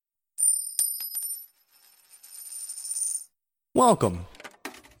Welcome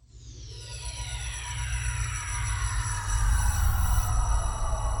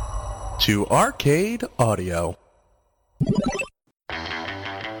to Arcade Audio.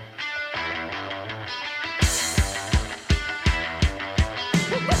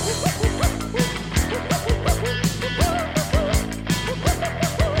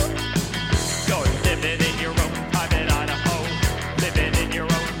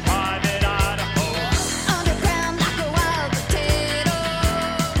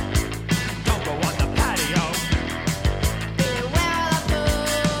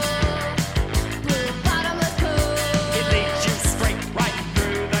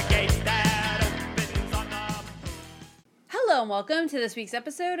 Welcome to this week's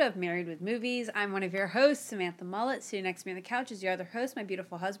episode of Married with Movies. I'm one of your hosts, Samantha Mullet. Sitting next to me on the couch is your other host, my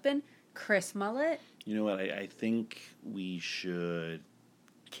beautiful husband, Chris Mullet. You know what? I think we should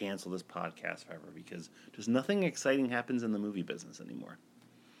cancel this podcast forever because just nothing exciting happens in the movie business anymore.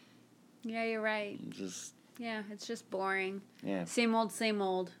 Yeah, you're right. It's just boring. Yeah. Same old, same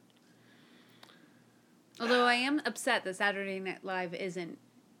old. Although I am upset that Saturday Night Live isn't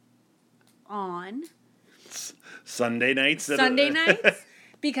on. Sunday nights?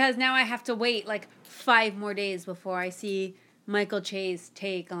 Because now I have to wait like 5 more days before I see Michael Che's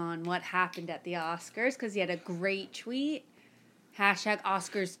take on what happened at the Oscars, because he had a great tweet,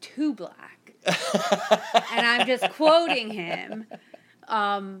 #Oscars too black. And I'm just quoting him.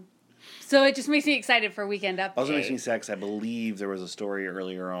 So it just makes me excited for Weekend Update. Also makes me sad because I believe there was a story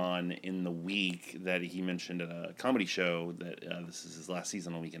earlier on in the week that he mentioned at a comedy show that this is his last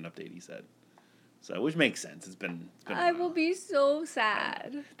season on Weekend Update, he said. So, which makes sense. It's been I will be so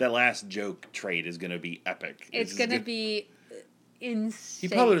sad. That last joke trade is going to be epic. It's going to be insane.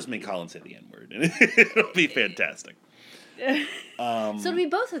 He probably just made Colin say the N-word, and it'll be fantastic. So it'll be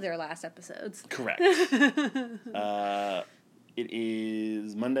both of their last episodes. Correct. It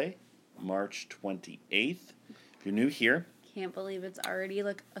is Monday, March 28th. If you're new here. Can't believe it's already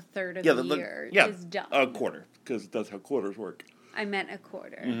like a third of the year. Yeah, is done. A quarter, because that's how quarters work. I meant a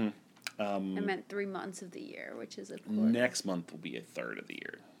quarter. Mm-hmm. I meant 3 months of the year, which is a quarter. Next month will be a third of the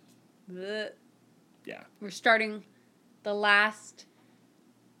year. Blech. Yeah. We're starting the last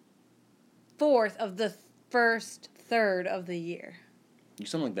fourth of the first third of the year. You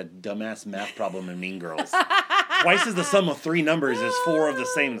sound like that dumbass math problem in Mean Girls. Twice as the sum of 3 numbers is 4 of the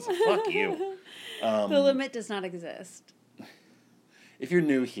same. So fuck you. The limit does not exist. If you're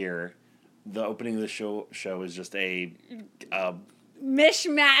new here, the opening of the show is just a...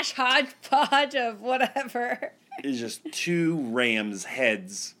 mishmash hodgepodge of whatever. It's just 2 rams'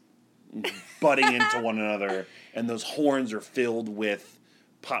 heads butting into one another, and those horns are filled with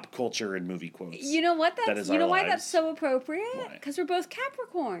pop culture and movie quotes. You know what? Why that's so appropriate? Why? Because we're both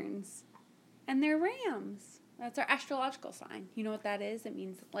Capricorns, and they're rams. That's our astrological sign. You know what that is? It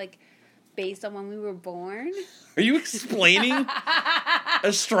means like based on when we were born. Are you explaining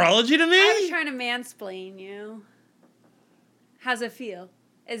astrology to me? I was trying to mansplain you. How's it feel?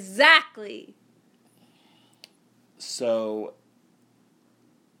 Exactly. So,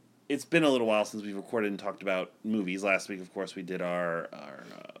 it's been a little while since we've recorded and talked about movies. Last week, of course, we did our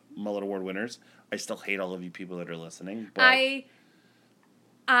Mullet Award winners. I still hate all of you people that are listening. But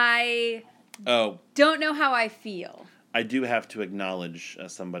I don't know how I feel. I do have to acknowledge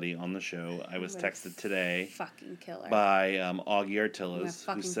somebody on the show. I was texted today fucking killer. by Augie Artillas,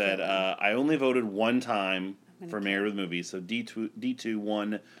 who said, I only voted one time for Married with Movies, so D2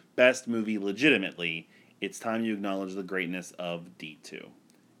 won Best Movie legitimately. It's time you acknowledge the greatness of D2.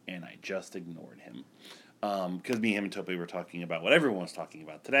 And I just ignored him. Because me, him, and Topi were talking about what everyone was talking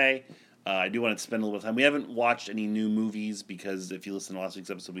about today. I do want to spend a little bit of time. We haven't watched any new movies because if you listen to last week's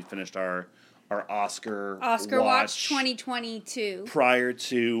episode, we finished our Oscar Watch 2022. Prior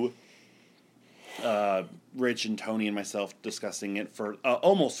to Rich and Tony and myself discussing it for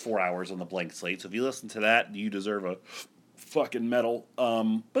almost 4 hours on the blank slate. So if you listen to that, you deserve a fucking medal.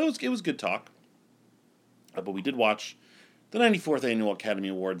 But it was good talk. But we did watch the 94th Annual Academy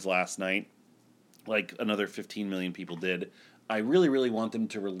Awards last night, like another 15 million people did. I really, really want them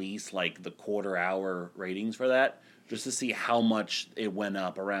to release like the quarter-hour ratings for that, just to see how much it went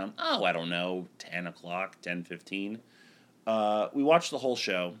up around, 10 o'clock, 10:15. We watched the whole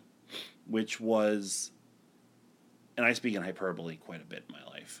show, which was, and I speak in hyperbole quite a bit in my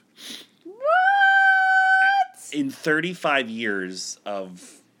life. What? In 35 years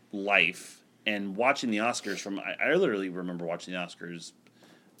of life and watching the Oscars I literally remember watching the Oscars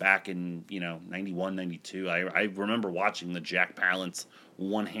back in, 91, 92. I remember watching the Jack Palance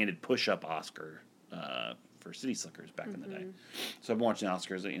one-handed push-up Oscar for City Slickers back in the day. So I've been watching the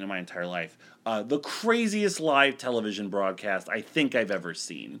Oscars, my entire life. The craziest live television broadcast I think I've ever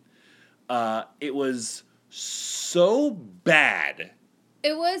seen. It was so bad.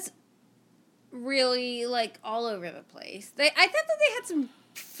 It was really like all over the place. I thought that they had some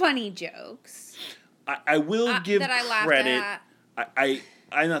funny jokes. I will give that I laughed credit. at.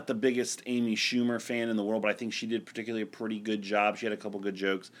 I'm not the biggest Amy Schumer fan in the world, but I think she did particularly a pretty good job. She had a couple good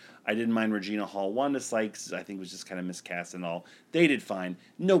jokes. I didn't mind Regina Hall. Wanda Sykes, I think, was just kind of miscast and all. They did fine.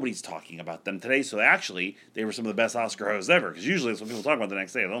 Nobody's talking about them today, so actually, they were some of the best Oscar hosts ever, because usually that's what people talk about the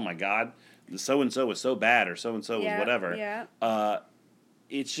next day. Oh my God, so-and-so was so bad, or so-and-so was whatever. Yeah.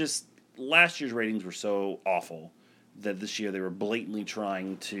 It's just, last year's ratings were so awful that this year they were blatantly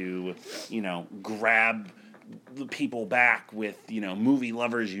trying to, grab the people back with, movie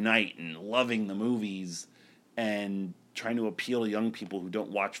lovers unite and loving the movies and trying to appeal to young people who don't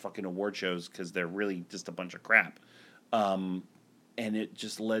watch fucking award shows because they're really just a bunch of crap. And it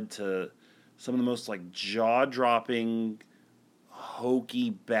just led to some of the most like jaw-dropping,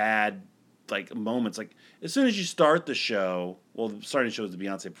 hokey, bad like moments. Like as soon as you start the show, well, starting the show is the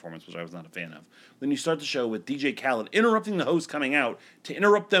Beyonce performance, which I was not a fan of. Then you start the show with DJ Khaled interrupting the host coming out to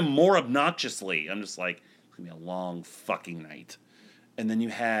interrupt them more obnoxiously. I'm just like, it's gonna be a long fucking night. And then you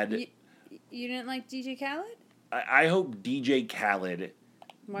had You didn't like DJ Khaled? I hope DJ Khaled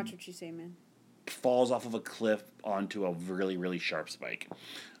Watch what you say, man. falls off of a cliff onto a really, really sharp spike.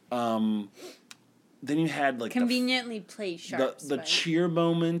 Then you had like Conveniently placed sharp the cheer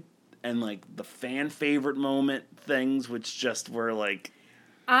moment and like the fan favorite moment things, which just were like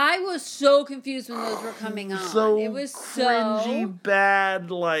I was so confused when those were coming on. so It was so cringy,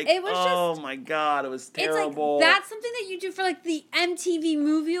 bad. Like It was oh just- my God, it was It's terrible. like that's something that you do for like the MTV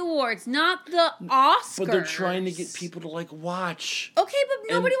Movie Awards, not the Oscars. But they're trying to get people to like watch. Okay,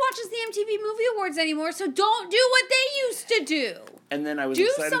 but nobody watches the MTV Movie Awards anymore, so don't do what they used to do. And then I was Do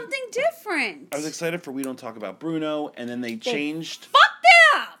excited. something different. I was excited for We Don't Talk About Bruno, and then they changed. Fuck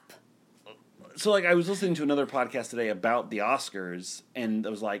that up. So like I was listening to another podcast today about the Oscars, and I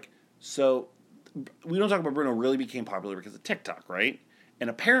was like, so We Don't Talk About Bruno really became popular because of TikTok, right? And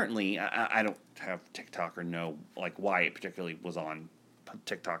apparently, I don't have TikTok or know like why it particularly was on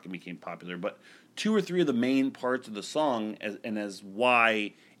TikTok and became popular, but 2 or 3 of the main parts of the song as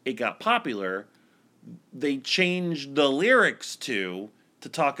why it got popular, they changed the lyrics to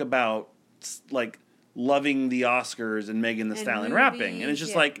talk about like loving the Oscars and Megan Thee And Stallion movies, rapping, and it's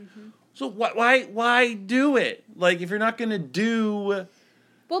just yeah. like, so why do it? Like if you're not gonna do.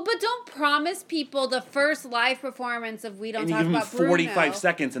 Well, but don't promise people the first live performance of We Don't And you Talk give them About 45 Bruno.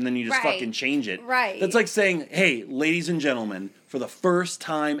 seconds and then you just Right. fucking change it. Right. That's like saying, hey, ladies and gentlemen, for the first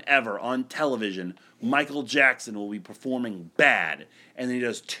time ever on television, Michael Jackson will be performing Bad. And then he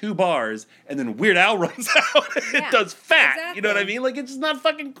does 2 bars and then Weird Al runs out and Yeah, it does Fat. exactly. You know what I mean? Like, it's just not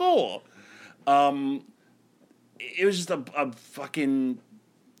fucking cool. It was just a fucking...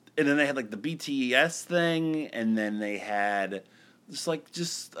 And then they had like the BTS thing, and then they had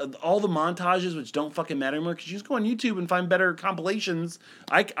just all the montages, which don't fucking matter anymore, because you just go on YouTube and find better compilations.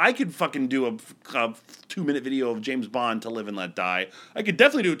 I could fucking do a 2-minute video of James Bond to Live and Let Die. I could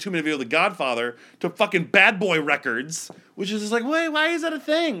definitely do a 2-minute video of The Godfather to fucking Bad Boy Records, which is just like, wait, why is that a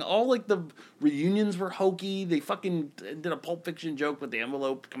thing? All like the reunions were hokey. They fucking did a Pulp Fiction joke with the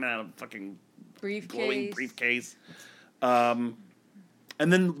envelope coming out of a fucking glowing briefcase.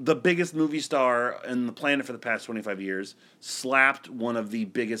 And then the biggest movie star on the planet for the past 25 years slapped one of the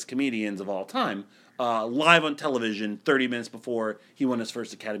biggest comedians of all time live on television 30 minutes before he won his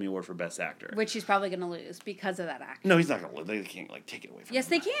first Academy Award for Best Actor. Which he's probably going to lose because of that act. No, he's not going to. They can't take it away from him. Yes,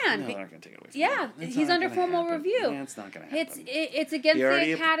 they can. No, they're not going to take it away from Yeah, him. It's he's not under gonna formal happen. review. Yeah, it's not going to happen. It's against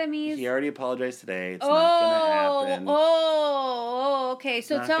the Academy's. He already apologized today. It's not going to happen. Okay.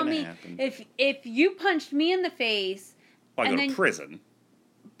 So not tell gonna me, happen. if you punched me in the face, Well, I and go to then- prison.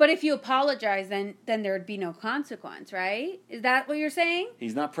 but if you apologize, then there would be no consequence, right? Is that what you're saying?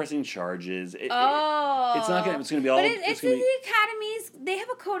 He's not pressing charges. It's Oh, not going to. It's going to be all. But it's gonna the be, Academy's. They have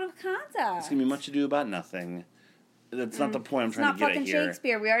a code of conduct. It's going to be much ado about nothing. That's not the point I'm It's trying not to get fucking at here.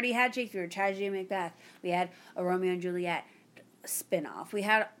 Shakespeare. We already had Shakespeare, Tragedy of Macbeth. We had a Romeo and Juliet spin-off. We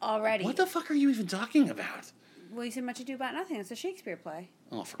had already. What the fuck are you even talking about? Well, you said Much Ado About Nothing. It's a Shakespeare play.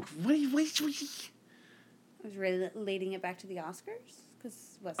 Oh, what? I was relating it back to the Oscars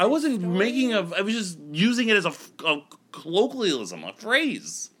because I wasn't making a. I was just using it as a colloquialism, a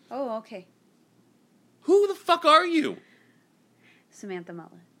phrase. Oh, okay. Who the fuck are you? Samantha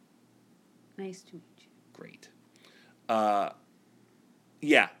Mullen. Nice to meet you. Great.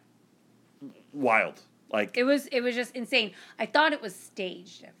 Yeah. Wild. Like. It was just insane. I thought it was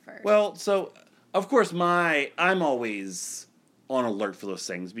staged at first. Well, so Of course, I'm always on alert for those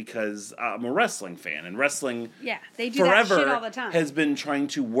things because I'm a wrestling fan, and wrestling Yeah, they do forever that shit all the time. has been trying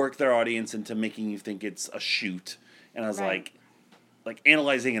to work their audience into making you think it's a shoot. And I was Right. like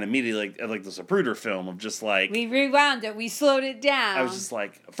analyzing it immediately, like the Zapruder film of just like We rewound it. We slowed it down. I was just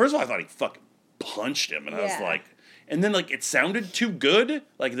like, first of all, I thought he fucking punched him, and I was Yeah. like, and then like it sounded too good,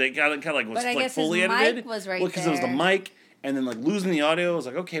 like they got kind of like was But I like guess his fully mic edited. was right because it was the there. mic, and then like losing the audio. I was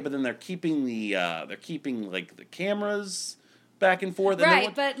like, okay, but then they're keeping like the cameras back and forth. And then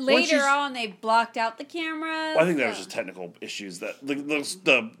right, but once you later on they blocked out the cameras. well, I think that was so- just technical issues. That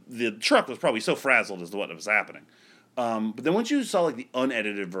the truck was probably so frazzled as to what was happening. But then once you saw like the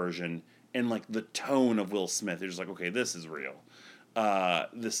unedited version and like the tone of Will Smith, you're just like, okay, this is real.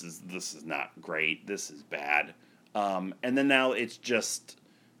 This is not great. This is bad. And then now it's just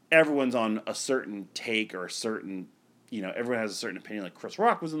everyone's on a certain take or a certain, everyone has a certain opinion. Like Chris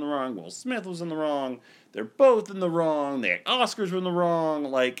Rock was in the wrong, Will Smith was in the wrong. They're both in the wrong. The Oscars were in the wrong.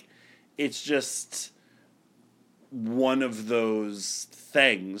 Like, it's just one of those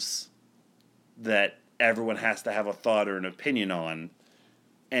things that everyone has to have a thought or an opinion on,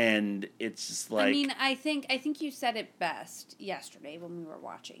 and it's just like, I mean, I think you said it best yesterday when we were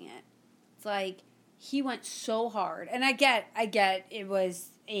watching it. It's like he went so hard, and I get it was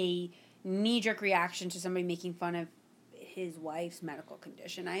a knee-jerk reaction to somebody making fun of his wife's medical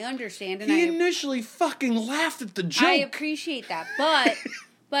condition. I understand, and he initially fucking laughed at the joke. I appreciate that,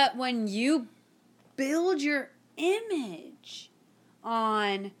 but when you build your image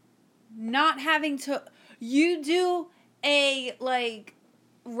on not having to, you do a like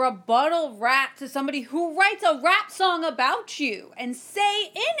rebuttal rap to somebody who writes a rap song about you and say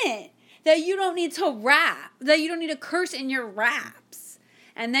in it that you don't need to rap, that you don't need to curse in your raps,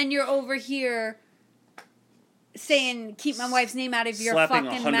 and then you're over here saying keep my wife's name out of your slapping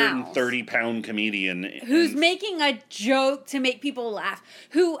fucking a mouth. 130-pound comedian Who's and- making a joke to make people laugh,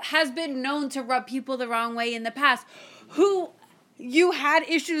 who has been known to rub people the wrong way in the past, who you had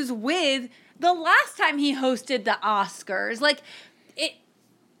issues with the last time he hosted the Oscars. Like,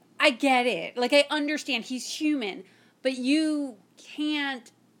 I get it. Like, I understand he's human, but you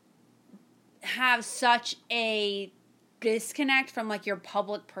can't have such a disconnect from like your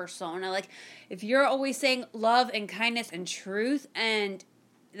public persona. Like, if you're always saying love and kindness and truth, and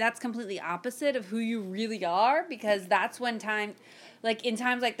that's completely opposite of who you really are, because that's when like in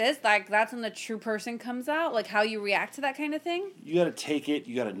times like this, like that's when the true person comes out, like how you react to that kind of thing. You got to take it.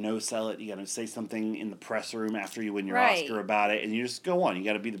 You got to no-sell it. You got to say something in the press room after you win your Right. Oscar about it, and you just go on. You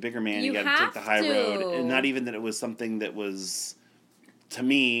got to be the bigger man. You You got to take the high have road, to. and not even that it was something that was, to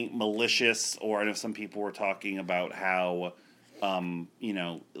me, malicious. Or I know some people were talking about how,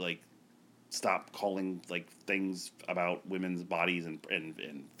 like, stop calling like things about women's bodies and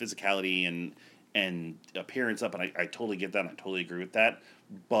physicality and appearance up, and I totally get that, and I totally agree with that,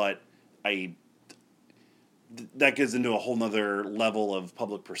 but that gets into a whole nother level of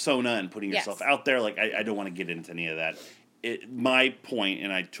public persona and putting yourself Yes. out there. Like, I don't want to get into any of that. My point,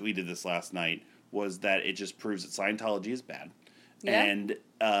 and I tweeted this last night, was that it just proves that Scientology is bad. Yeah. And,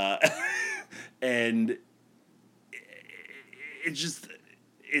 and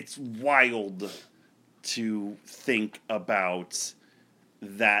it's wild to think about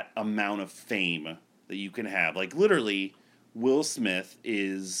that amount of fame that you can have. Like, literally, Will Smith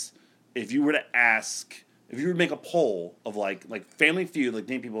is, if you were to make a poll of like Family Feud, like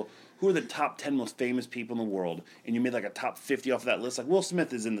name people, who are the top 10 most famous people in the world, and you made like a top 50 off of that list, like Will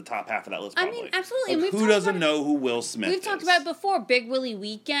Smith is in the top half of that list I probably. mean, absolutely. Like, And we've who talked doesn't about it- know who Will Smith is? We've talked about it before. Big Willie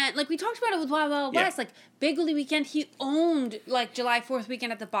Weekend. Like, we talked about it with Wild Wild Yeah. West. Like, Big Willie Weekend, he owned, like, July 4th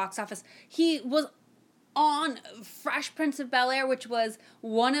weekend at the box office. He was on Fresh Prince of Bel-Air, which was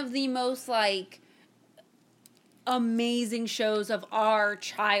one of the most, like, amazing shows of our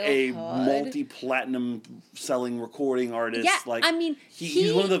childhood. A multi-platinum selling recording artist. Yeah, like, I mean,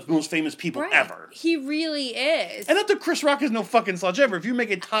 he's one of the most famous people Right. ever. He really is. And not that Chris Rock is no fucking slouch ever. If you make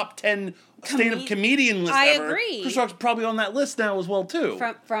a top 10 stand-up comedian list I ever, agree. Chris Rock's probably on that list now as well, too.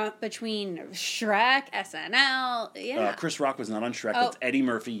 From between Shrek, SNL, yeah. Chris Rock was not on Shrek. Oh. That's Eddie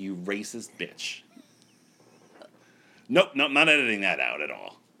Murphy, you racist bitch. Nope, not editing that out at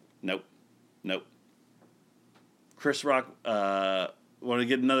all. Nope. Chris Rock, want to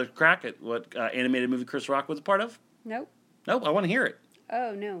get another crack at what animated movie Chris Rock was a part of? Nope. Nope, I want to hear it.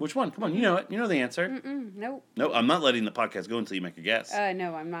 Oh, no. Which one? Come on, you know it. You know the answer. Mm-mm, nope. No, I'm not letting the podcast go until you make a guess.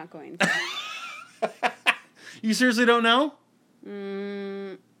 No, I'm not going to. You seriously don't know?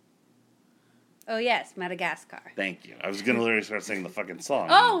 Oh, yes, Madagascar. Thank you. I was going to literally start singing the fucking song.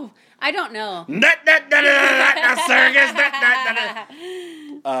 Oh, I don't know. A circus.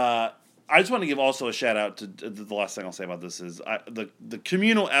 I just want to give also a shout out to the last thing I'll say about this is the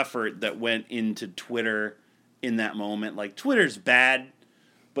communal effort that went into Twitter in that moment. Like, Twitter's bad,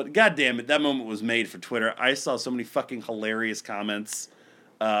 but goddamn it, that moment was made for Twitter. I saw so many fucking hilarious comments.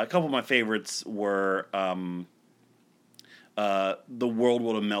 A couple of my favorites were the world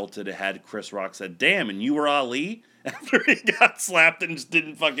would have melted had Chris Rock said, "Damn, and you were Ali?" After he got slapped and just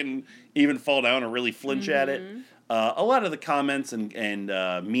didn't fucking even fall down or really flinch at it. A lot of the comments and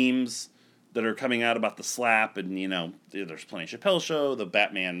memes that are coming out about the slap, and, you know, there's plenty of Chappelle Show, the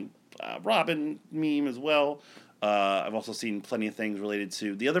Batman Robin meme as well. I've also seen plenty of things related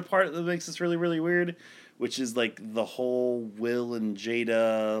to the other part that makes this really, really weird, which is, like, the whole Will and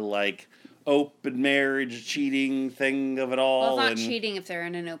Jada, like, open marriage cheating thing of it all. Well, it's not cheating if they're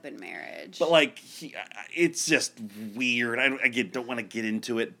in an open marriage. But, like, it's just weird. I don't want to get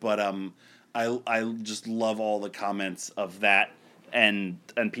into it, but I just love all the comments of that. And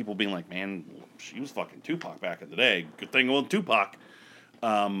people being like, man, she was fucking Tupac back in the day. Good thing it wasn't Tupac.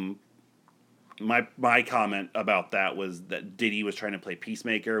 My comment about that was that Diddy was trying to play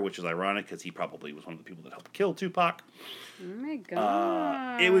peacemaker, which is ironic because he probably was one of the people that helped kill Tupac. Oh my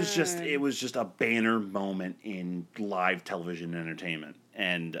god! It was just a banner moment in live television entertainment,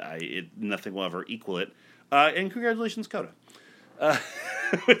 and nothing will ever equal it. And congratulations, Coda.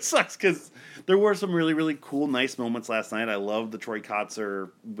 Which sucks because there were some really, really cool, nice moments last night. I loved the Troy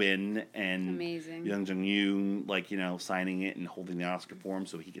Kotzer win and amazing. Young Jung-yoon, like, you know, signing it and holding the Oscar for him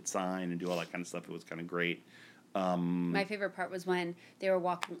so he could sign and do all that kind of stuff. It was kind of great. My favorite part was when they were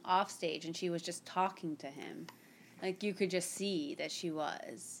walking off stage and she was just talking to him. Like, you could just see that she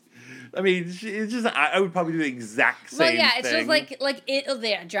was. I mean, it's just, I would probably do the exact same thing. Well, yeah, it's just like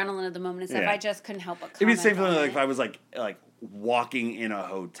the adrenaline of the moment and stuff. Yeah. I just couldn't help but comment. It'd be the same thing on like it. if I was like walking in a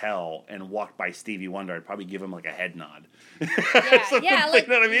hotel and walked by Stevie Wonder, I'd probably give him like a head nod. Yeah, like, you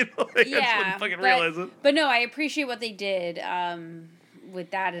know what I mean? Like, yeah, I just wouldn't fucking realize it. But no, I appreciate what they did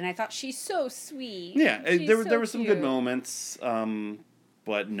with that, and I thought she's so sweet. Yeah, She's there were some good cute. moments,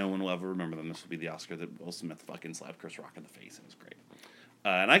 but no one will ever remember them. This will be the Oscar that Will Smith fucking slapped Chris Rock in the face. It was great.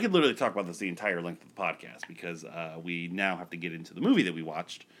 And I could literally talk about this the entire length of the podcast because we now have to get into the movie that we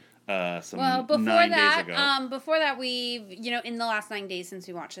watched. Before 9 days ago. Before that, we, in the last 9 days since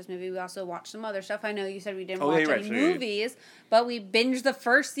we watched this movie, we also watched some other stuff. I know you said we didn't watch any movies, but we binged the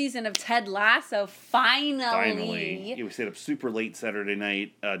first season of Ted Lasso, finally. Yeah, we stayed up super late Saturday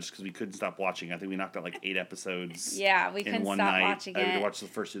night just because we couldn't stop watching. I think we knocked out like 8 episodes. Yeah, we couldn't one stop night. watching it. I watched the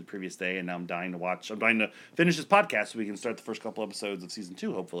first two the previous day, and now I'm dying to finish this podcast so we can start the first couple episodes of season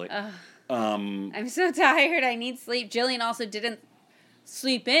 2, hopefully. I'm so tired. I need sleep. Jillian also didn't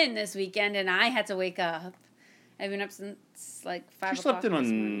sleep in this weekend, and I had to wake up. I've been up since like 5 o'clock.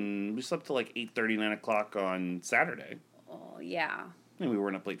 We slept till like 8:30, 9 o'clock on Saturday. Oh, yeah. And we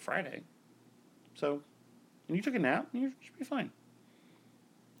weren't up late Friday. So, and you took a nap, you should be fine.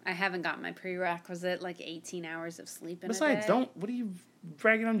 I haven't got my prerequisite, 18 hours of sleep in Besides, a day. what are you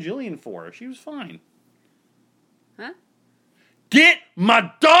dragging on Jillian for? She was fine. Huh? Get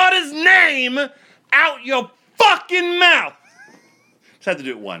my daughter's name out your fucking mouth! Just had to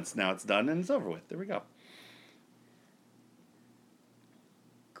do it once. Now it's done and it's over with. There we go.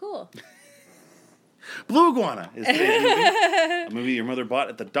 Cool. Blue Iguana is today's movie. A movie your mother bought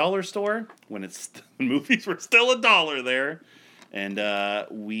at the dollar store when movies were still $1 there. And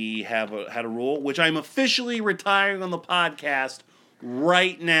we have had a rule, which I'm officially retiring on the podcast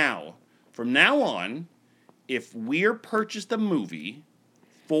right now. From now on, if we're purchased a movie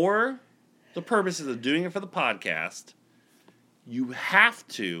for the purposes of doing it for the podcast, you have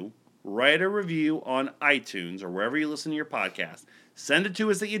to write a review on iTunes or wherever you listen to your podcast. Send it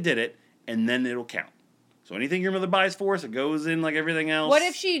to us that you did it, and then it'll count. So anything your mother buys for us, it goes in like everything else. What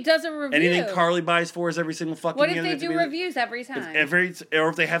if she does a review? Anything Carly buys for us every single fucking What if year, they do reviews every time? Or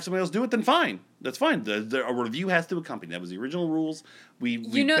if they have somebody else do it, then fine. That's fine. A review has to accompany. That was the original rules.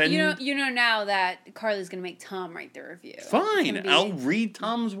 You know now that Carly's gonna make Tom write the review. Fine. I'll read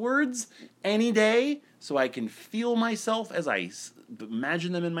Tom's words any day so I can feel myself as I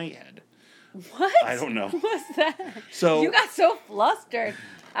imagine them in my head. What? I don't know. What was that? So you got so flustered.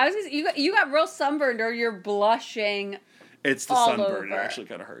 I was gonna say, you got real sunburned, or you're blushing. It's the all sunburn. over. It actually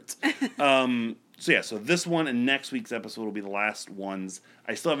kind of hurts. So this one and next week's episode will be the last ones.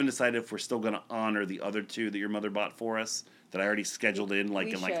 I still haven't decided if we're still going to honor the other two that your mother bought for us that I already scheduled in,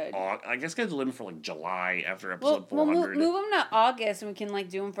 I guess scheduled in for July after episode 400. We'll move them to August, and we can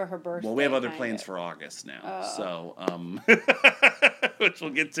do them for her birthday. Well, we have other plans for August now, so which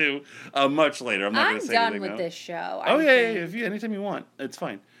we'll get to much later. I'm not going to say anything. I'm done with this show. Yeah. Anytime you want, it's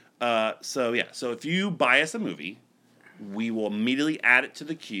fine. So if you buy us a movie, we will immediately add it to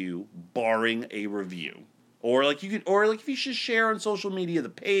the queue, barring a review. Or if you should share on social media the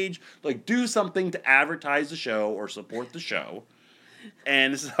page, like do something to advertise the show or support the show.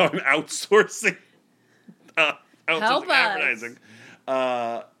 And this is how I'm outsourcing Help us. advertising.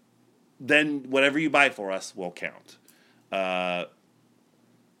 Then whatever you buy for us will count. But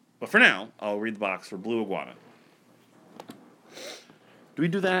for now, I'll read the box for Blue Iguana. Do we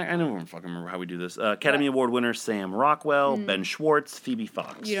do that? I don't fucking remember how we do this. Academy Award winner Sam Rockwell, Ben Schwartz, Phoebe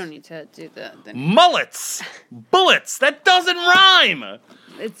Fox. You don't need to do the Mullets! Bullets! That doesn't rhyme!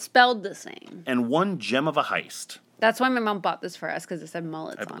 It's spelled the same. And one gem of a heist. That's why my mom bought this for us, because it said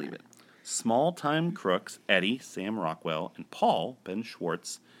mullets I on believe it. it. Small-time crooks, Eddie, Sam Rockwell, and Paul, Ben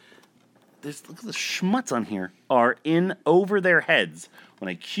Schwartz. Look at the schmutz on here. Are in over their heads when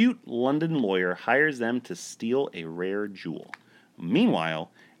a cute London lawyer hires them to steal a rare jewel.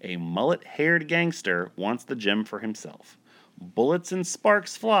 Meanwhile, a mullet-haired gangster wants the gem for himself. Bullets and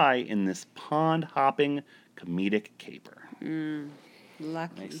sparks fly in this pond-hopping comedic caper.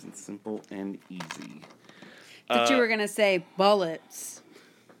 Lucky. Nice and simple and easy. But you were going to say bullets.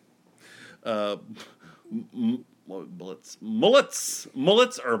 Bullets.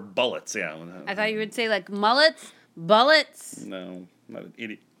 Mullets or bullets, yeah. I thought you would say like mullets, bullets. No, not an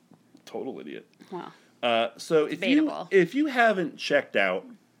idiot. Total idiot. Wow. So Debatable. if you haven't checked out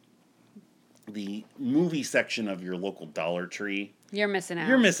the movie section of your local Dollar Tree, You're missing out.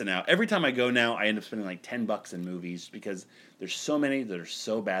 you're missing out. Every time I go now, I end up spending like $10 in movies because there's so many that are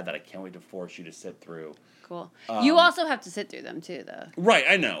so bad that I can't wait to force you to sit through. Cool. You also have to sit through them too, though. Right,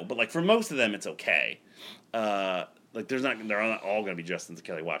 I know, but like for most of them, it's okay. Like they're not all gonna be Justin to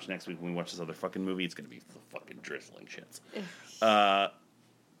Kelly watch next week when we watch this other fucking movie. It's gonna be fucking drizzling shits.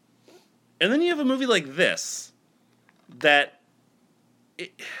 And then you have a movie like this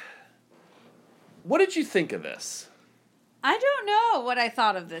what did you think of this? I don't know what I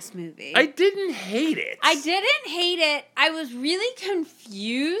thought of this movie. I didn't hate it. I didn't hate it. I was really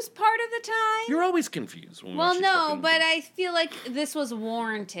confused part of the time. You're always confused when we Well, watch these no, fucking but movies. I feel like this was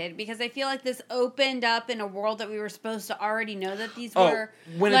warranted because I feel like this opened up in a world that we were supposed to already know that these were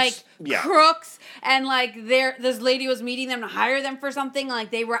when like it's- yeah. crooks and like this lady was meeting them to hire them for something. Like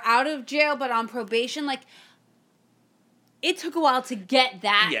they were out of jail but on probation. Like it took a while to get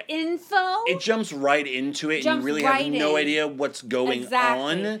that info. It jumps right into it, and you Jumps really right have no in. idea what's going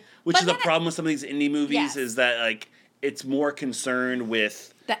Exactly. on. Which But is the then problem with some of these indie movies Yes. is that like it's more concerned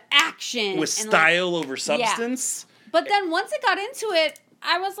with the action with and, style over substance. But then once it got into it,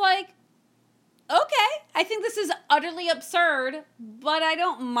 I was like, okay, I think this is utterly absurd, but I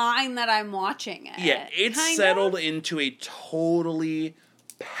don't mind that I'm watching it. Yeah, it's kind settled of. into a totally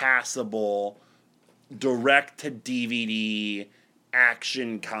passable direct-to-DVD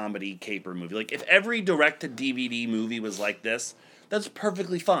action comedy caper movie. Like, if every direct-to-DVD movie was like this, that's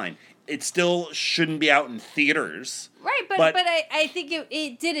perfectly fine. It still shouldn't be out in theaters. Right, but I think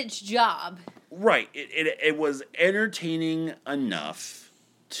it did its job. Right. It was entertaining enough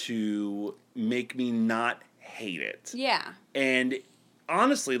to make me not hate it. Yeah. And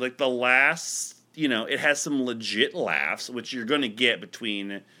honestly, like the last, it has some legit laughs, which you're going to get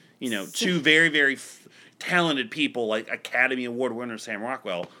between, two very, very talented people like Academy Award winner Sam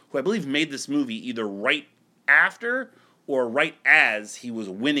Rockwell, who I believe made this movie either right after or right as he was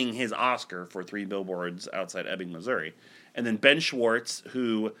winning his Oscar for 3 Billboards Outside Ebbing, Missouri. And then Ben Schwartz,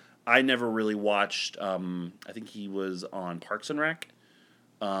 who I never really watched. I think he was on Parks and Rec.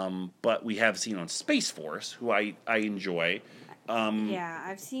 But we have seen on Space Force, who I enjoy. Yeah,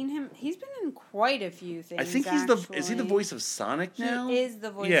 I've seen him. He's been in quite a few things. I think is he the voice of Sonic now? He is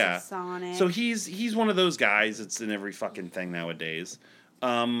the voice of Sonic. So he's one of those guys that's in every fucking thing nowadays.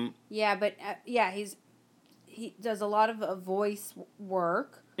 Yeah, but he does a lot of voice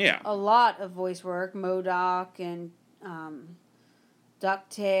work. Yeah. A lot of voice work. MODOK and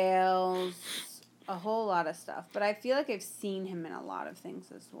DuckTales. A whole lot of stuff. But I feel like I've seen him in a lot of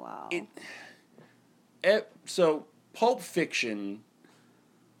things as well. So Pulp Fiction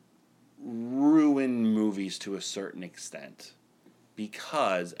ruined movies to a certain extent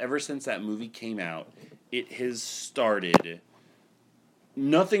because ever since that movie came out, it has started.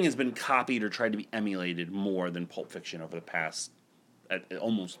 Nothing has been copied or tried to be emulated more than Pulp Fiction over the past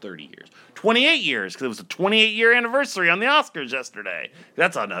almost 30 years. 28 years, because it was the 28-year anniversary on the Oscars yesterday.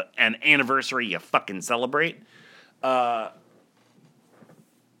 That's an anniversary you fucking celebrate. Of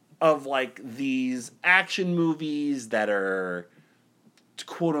like these action movies that are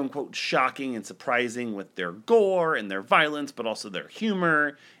quote unquote shocking and surprising with their gore and their violence, but also their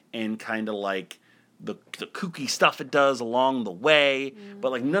humor and kind of like the kooky stuff it does along the way.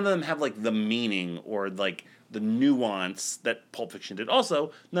 But like none of them have like the meaning or like the nuance that Pulp Fiction did.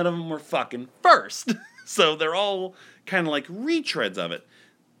 Also, none of them were fucking first. So they're all kind of like retreads of it.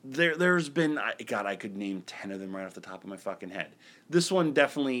 There's been, God, I could name 10 of them right off the top of my fucking head. This one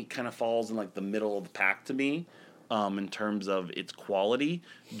definitely kind of falls in like the middle of the pack to me, in terms of its quality,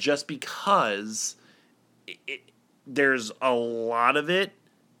 just because there's a lot of it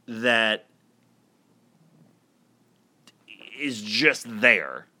that is just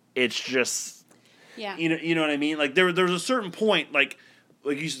there. It's just, Yeah. You know what I mean? Like there's a certain point, like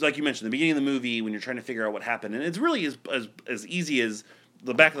you mentioned, the beginning of the movie when you're trying to figure out what happened, and it's really as easy as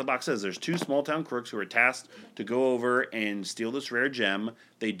the back of the box says. There's two small town crooks who are tasked to go over and steal this rare gem.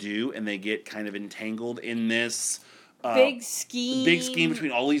 They do, and they get kind of entangled in this big scheme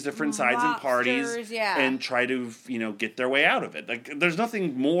between all these different sides and parties, and try to get their way out of it. Like there's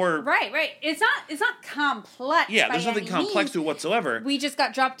nothing more. Right. It's not complex. Yeah, there's nothing complex to it whatsoever. We just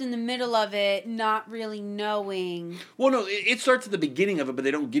got dropped in the middle of it, not really knowing. Well, no, it starts at the beginning of it, but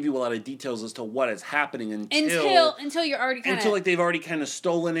they don't give you a lot of details as to what is happening until you're already kind of like they've already kind of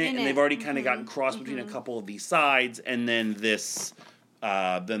stolen it, and they've already kind of gotten crossed between a couple of these sides, and then this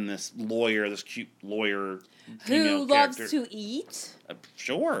lawyer, this cute lawyer. Who loves to eat?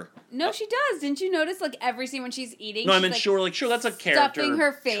 Sure. No, she does. Didn't you notice, like, every scene when she's eating? No, I mean, sure, that's a character. Stuffing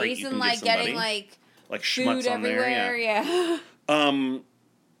her face and, like, getting, like schmutz food everywhere. Yeah.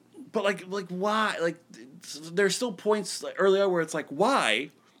 But, like, why? Like, there's still points early on where it's like,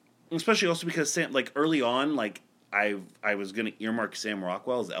 why? Especially also because, early on, like, I was going to earmark Sam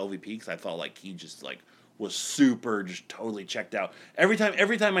Rockwell as the LVP because I felt like he just, like, was super, just totally checked out. Every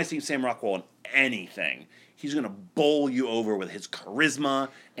time I see Sam Rockwell in anything, he's going to bowl you over with his charisma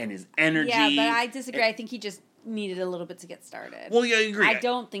and his energy. Yeah, but I disagree. I think he just needed a little bit to get started. Well, yeah, I agree. I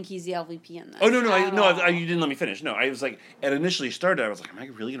don't think he's the LVP in this. Oh, no, you didn't let me finish. No, I was like, it initially started, I was like, am I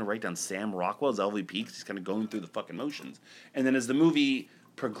really going to write down Sam Rockwell as LVP? Because he's kind of going through the fucking motions. And then as the movie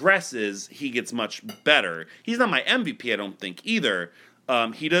progresses, he gets much better. He's not my MVP, I don't think, either.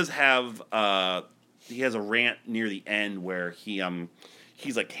 He does have... he has a rant near the end where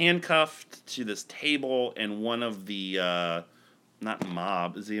he's like handcuffed to this table, and one of the not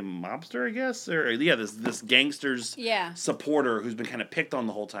mob, is he a mobster, I guess, or this gangster's supporter who's been kind of picked on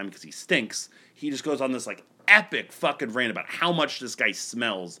the whole time because he stinks. He just goes on this like epic fucking rant about how much this guy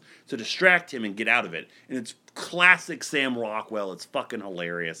smells to distract him and get out of it, and it's classic Sam Rockwell. It's fucking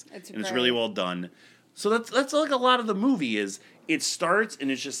hilarious, it's really well done. So that's like a lot of the movie is. It starts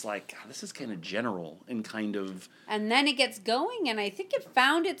and it's just like, God, this is kind of general and kind of... And then it gets going, and I think it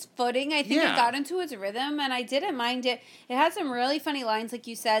found its footing. I think it got into its rhythm, and I didn't mind it. It had some really funny lines, like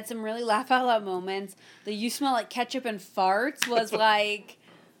you said, some really laugh-out-loud moments. The "you smell like ketchup and farts" was, like,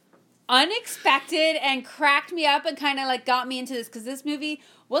 unexpected and cracked me up and kind of, like, got me into this. Because this movie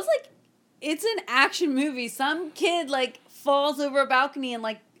was, like, it's an action movie. Some kid, like, falls over a balcony and,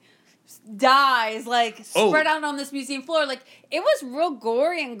 like, dies, like, spread out on this museum floor. Like, it was real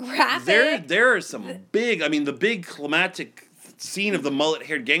gory and graphic. There are some big, I mean, the big climactic scene of the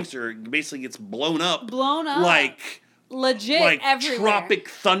mullet-haired gangster basically gets blown up. Like, legit like everywhere. Tropic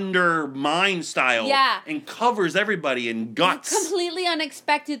Thunder mine style. Yeah. And covers everybody in guts. It's completely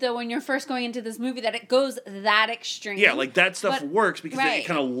unexpected, though, when you're first going into this movie, that it goes that extreme. Yeah, like, that stuff works because it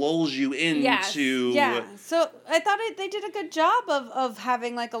kind of lulls you into... Yeah, so I thought they did a good job of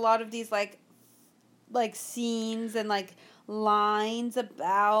having, like, a lot of these, like scenes and, like, lines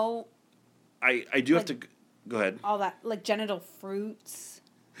about... I do have to... Go ahead. All that, like, genital fruits...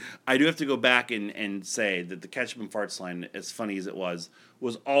 I do have to go back and say that the ketchup and farts line, as funny as it was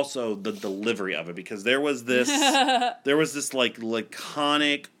also the delivery of it, because there was this like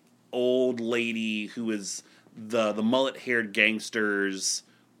laconic old lady who is the mullet-haired gangster's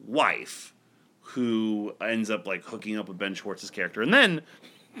wife, who ends up like hooking up with Ben Schwartz's character, and then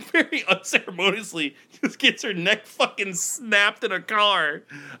very unceremoniously just gets her neck fucking snapped in a car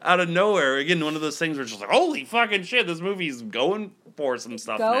out of nowhere. Again, one of those things where it's just like, holy fucking shit, this movie's going for some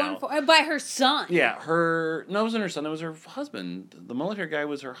stuff now. By her son. Yeah, no, it wasn't her son, it was her husband. The mullet-hair guy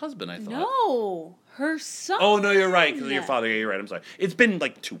was her husband, I thought. No, her son. Oh, no, you're right, because of your father. Yeah, you're right, I'm sorry. It's been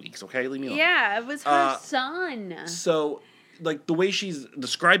like 2 weeks, okay? Leave me alone. Yeah, it was her son. So... like, the way she's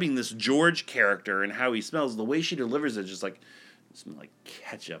describing this George character and how he smells, the way she delivers it, just like, smell like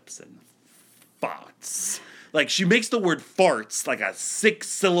ketchups and farts. Like, she makes the word farts like a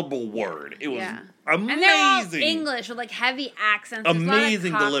 6-syllable word. It was amazing. And they're all English with, like, heavy accents. There's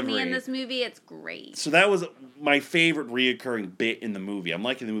amazing a lot of Cockney delivery in this movie. It's great. So that was my favorite reoccurring bit in the movie. I'm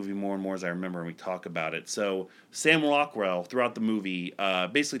liking the movie more and more as I remember and we talk about it. So Sam Rockwell, throughout the movie,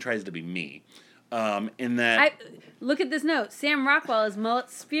 basically tries to be me. In that... Look at this note. Sam Rockwell is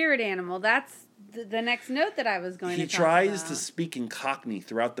Mullet's spirit animal. That's the next note that I was going he to talk tries about. to speak in Cockney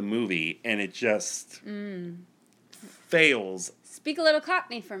throughout the movie, and it just fails. Speak a little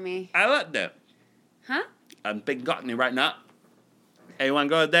Cockney for me. I like that. Huh? I'm speaking Cockney right now. Hey, you want to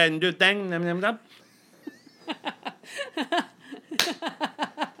go there and do a thing? Nom, nom, nom.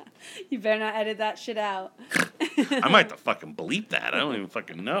 You better not edit that shit out. I might have to fucking bleep that. I don't even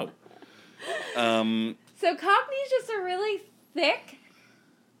fucking know. So Cockney is just a really thick,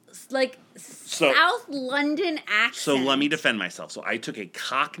 like, So- South London accent. So let me defend myself. So I took a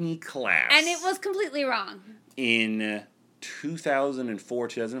Cockney class. And it was completely wrong. in 2004,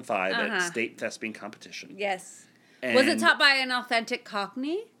 2005 Uh-huh. at state thespian competition. Yes. And Was it taught by an authentic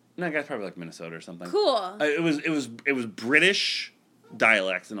Cockney? No, I guess probably like Minnesota or something. Cool. It was British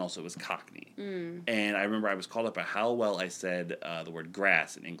dialects and also it was Cockney. Mm. And I remember I was called up by how well I said the word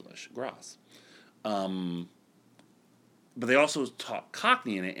grass in English, grass. But they also taught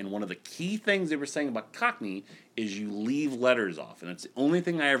Cockney in it, and one of the key things they were saying about Cockney is you leave letters off, and it's the only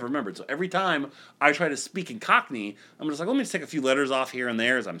thing I ever remembered. So every time I try to speak in Cockney, I'm just like, let me just take a few letters off here and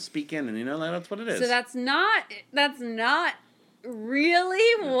there as I'm speaking, and that's what it is. So that's not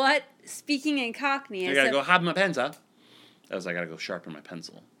really what speaking in Cockney is. I gotta So- go have my pencil. That was I gotta go sharpen my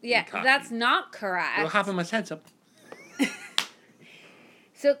pencil. in Yeah, Cockney. that's not correct. Go have my pencil.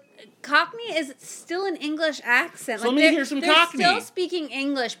 So Cockney is still an English accent. So let me hear some Cockney. They're still speaking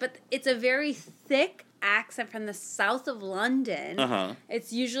English, but it's a very thick accent from the south of London. Uh-huh.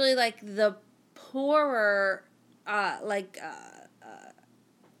 It's usually like the poorer,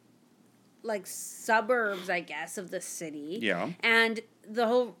 like suburbs, I guess, of the city. Yeah. And the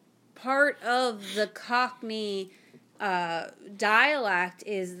whole part of the Cockney dialect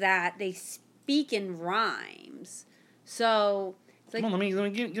is that they speak in rhymes. So it's like, Come on,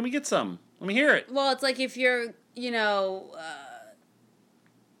 let me get some. Let me hear it. well, it's like if you're,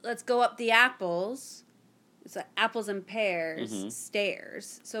 let's go up the apples. It's like apples and pears, Mm-hmm.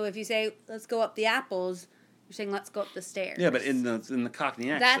 stairs. So if you say, let's go up the apples, you're saying, let's go up the stairs. Yeah, but in the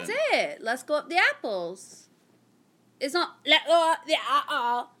Cockney accent. That's it. Let's go up the apples. It's not, let go up the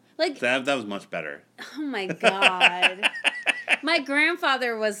apple. Like, That was much better. oh my God. My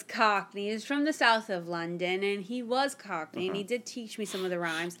grandfather was Cockney. He was from the south of London, and he was Cockney, and he did teach me some of the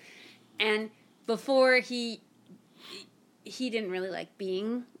rhymes. And before he didn't really like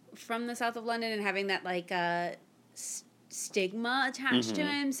being from the south of London and having that like stigma attached to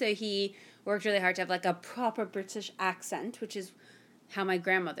him, so he worked really hard to have like a proper British accent, which is how my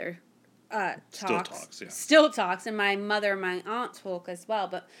grandmother talks. Still talks, and my mother and my aunt talk as well.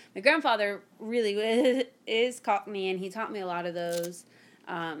 But my grandfather really is Cockney, and he taught me a lot of those.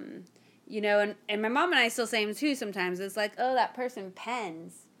 And my mom and I still say them too sometimes. It's like, oh, that person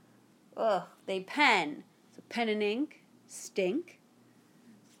pens. Ugh, they pen. So pen and ink, stink.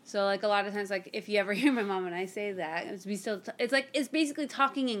 So like a lot of times, like if you ever hear my mom and I say that, it's basically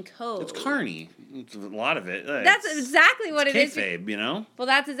talking in code. It's carny. It's a lot of it. That's exactly what it is. Kayfabe, you know? Well,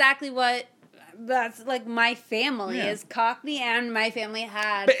 that's exactly what. That's like my family Yeah. is Cockney, and my family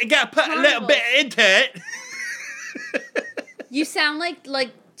had. But you gotta put a little bit into it. You sound like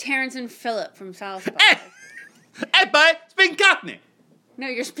Terrence and Phillip from South Park. Hey, boy, speak Cockney. No,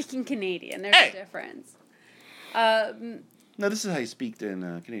 you're speaking Canadian. There's Hey. a difference. No, this is how you speak in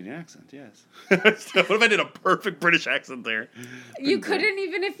Canadian accent, yes. So what if I did a perfect British accent there? You couldn't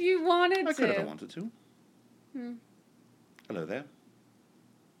even if you wanted I to. could if I wanted to. Hello there.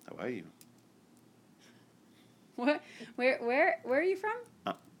 How are you? What? Where are you from?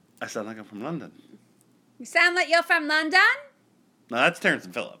 I sound like I'm from London. You sound like you're from London. No, that's Terrence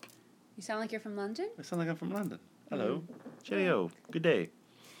and Phillip. You sound like you're from London. I sound like I'm from London. Hello. Cheerio. Good day.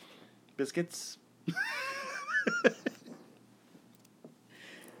 Biscuits.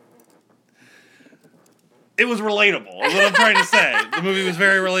 It was relatable, is what I'm trying to say. The movie was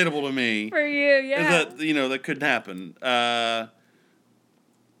very relatable to me. For you, yeah. That, that couldn't happen.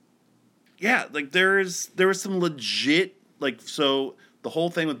 Yeah, like there was some legit, so the whole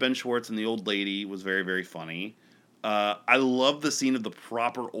thing with Ben Schwartz and the old lady was very, very funny. I love the scene of the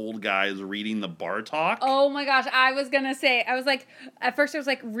proper old guys reading the bar talk. Oh my gosh, I was gonna say, at first I was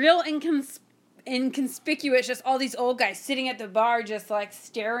like real inconspicuous, just all these old guys sitting at the bar just like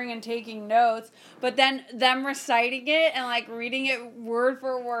staring and taking notes, but then them reciting it and like reading it word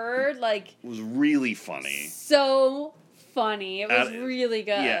for word, like It was really funny. so funny. It was really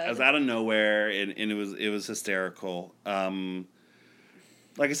good. Yeah, it was out of nowhere, and it was hysterical.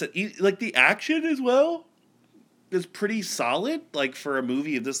 Like I said, like the action as well. is pretty solid, like for a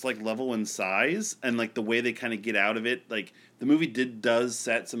movie of this like level and size, and like the way they kind of get out of it. Like the movie does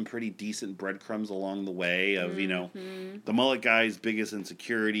set some pretty decent breadcrumbs along the way of the mullet guy's biggest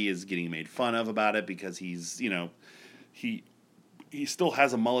insecurity is getting made fun of about it because he's he still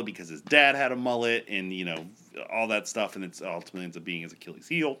has a mullet because his dad had a mullet, and all that stuff, and it's ultimately ends up being his Achilles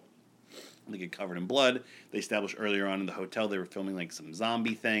heel. They get covered in blood. They established earlier on in the hotel they were filming like some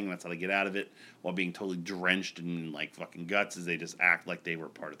zombie thing. That's how they get out of it while being totally drenched in like fucking guts as they just act like they were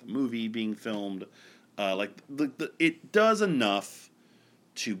part of the movie being filmed. It does enough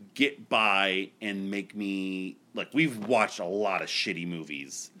to get by and make me like we've watched a lot of shitty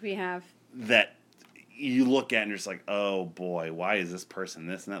movies. We have that you look at and you're just like, oh boy, why is this person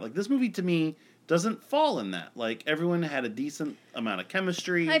this and that? Like this movie to me doesn't fall in that. Like, everyone had a decent amount of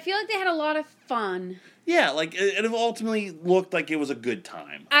chemistry. I feel like they had a lot of fun. Yeah, like, it ultimately looked like it was a good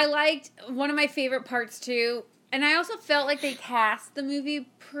time. I liked one of my favorite parts, too, and I also felt like they cast the movie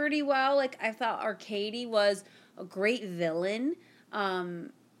pretty well. Like, I thought Arcady was a great villain.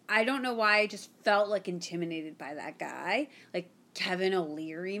 I don't know why I just felt, like, intimidated by that guy. Like, Kevin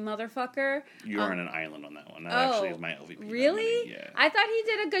O'Leary, motherfucker. You are on an island on that one. That actually is my LVP. Really? Yeah. I thought he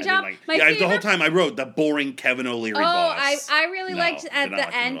did a good job. The whole time I wrote the boring Kevin O'Leary boss. I really liked at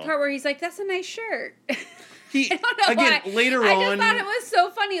the end part where he's like, "That's a nice shirt." I don't know why. Later I on, just thought it was so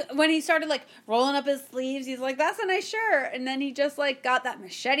funny when he started like rolling up his sleeves. He's like, "That's a nice shirt," and then he just like got that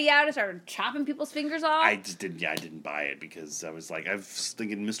machete out and started chopping people's fingers off. I just didn't. Yeah, I didn't buy it because I was like, I was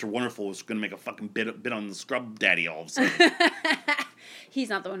thinking Mr. Wonderful was going to make a fucking bit on the Scrub Daddy all of a sudden. He's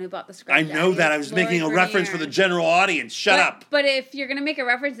not the one who bought the Scrub I Daddy. know that. I was making a reference for the general audience. Shut up. But if you're going to make a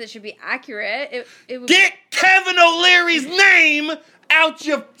reference that should be accurate, it would get Kevin O'Leary's name out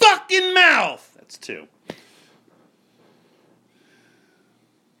your fucking mouth. That's 2.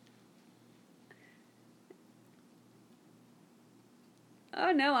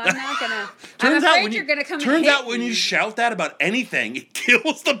 Oh no, I'm not gonna. Turns I'm out afraid when you're gonna come. Turns out when you shout that about anything, it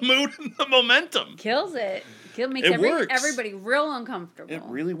kills the mood and the momentum. Kills it. Makes works. Everybody real uncomfortable. It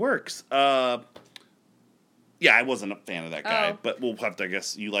really works. Yeah, I wasn't a fan of that guy, but we'll have to. I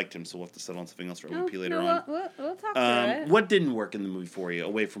guess you liked him, so we'll have to settle on something else for MVP later on. We'll talk about it. What didn't work in the movie for you,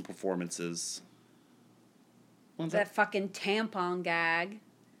 away from performances? That fucking tampon gag.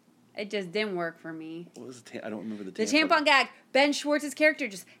 It just didn't work for me. What was I don't remember the tampon. The tampon gag. Ben Schwartz's character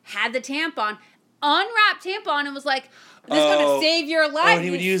just had the tampon, unwrapped tampon, and was like, "This is gonna save your life." Oh, and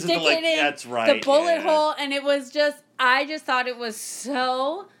he would use it to like. That's right. The bullet hole, and it was just. I just thought it was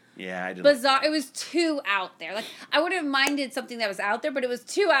so. Yeah, I didn't. Bizarre. It was too out there. Like I would have minded something that was out there, but it was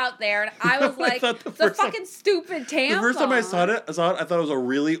too out there, and I was like, "The fucking stupid tampon." The first time I saw it, I thought it was a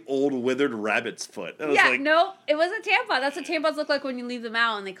really old, withered rabbit's foot. It was no, it was a tampon. That's what tampons look like when you leave them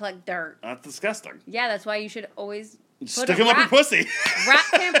out and they collect dirt. That's disgusting. Yeah, that's why you should always stick them up your pussy. Wrap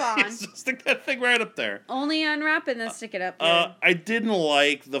tampon. Stick that thing right up there. Only unwrap it and then stick it up there. I didn't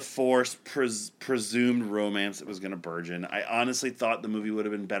like the forced presumed romance that was going to burgeon. I honestly thought the movie would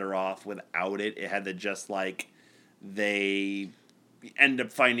have been better off without it. It had to just like they end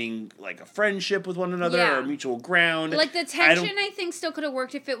up finding like a friendship with one another or mutual ground. Like the tension I think still could have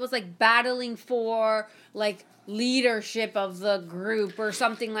worked if it was like battling for like leadership of the group or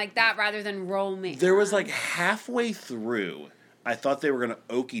something like that rather than romance. There was like halfway through I thought they were going to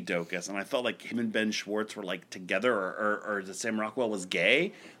okie doke us, and I felt like him and Ben Schwartz were like together, or that Sam Rockwell was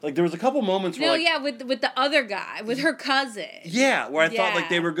gay. Like there was a couple moments where with the other guy, with her cousin. Yeah, where I thought like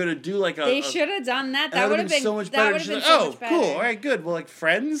they were going to do like a. They should have done that. That would have been so much better. Cool, all right, good. Well, like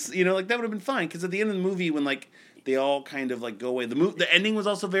friends, like that would have been fine. Because at the end of the movie, when like they all kind of like go away, the ending was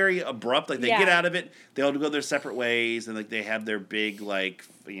also very abrupt. Like they get out of it, they all go their separate ways, and like they have their big like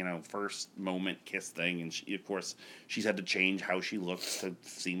first moment kiss thing, and of course she's had to change how she looks to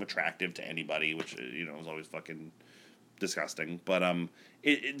seem attractive to anybody, which is always fucking disgusting. But I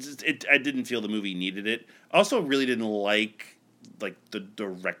didn't feel the movie needed it. Also, really didn't like the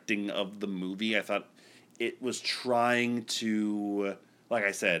directing of the movie. I thought it was trying to, like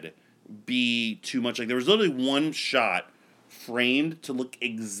I said, be too much. Like there was literally one shot framed to look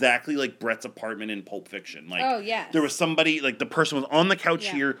exactly like Brett's apartment in Pulp Fiction. Like, there was somebody, like the person was on the couch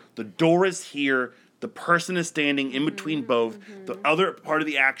here, the door is here, the person is standing in between both. The other part of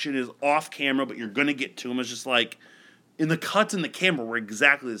the action is off camera, but you're gonna get to him. It's just like, in the cuts in the camera were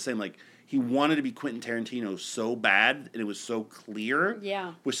exactly the same. Like he wanted to be Quentin Tarantino so bad, and it was so clear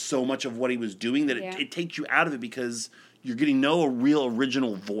with so much of what he was doing that it takes you out of it because you're getting no real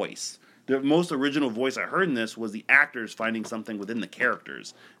original voice. The most original voice I heard in this was the actors finding something within the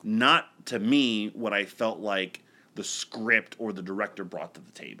characters, not to me what I felt like the script or the director brought to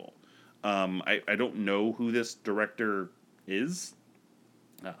the table. I don't know who this director is.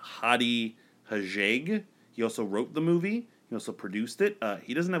 Hadi Hajeg. He also wrote the movie. He also produced it.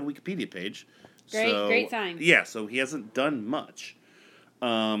 He doesn't have a Wikipedia page. Great sign. Yeah, so he hasn't done much.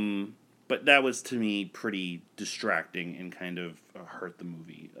 But that was, to me, pretty distracting and kind of hurt the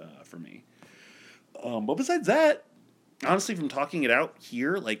movie for me. But besides that, honestly, from talking it out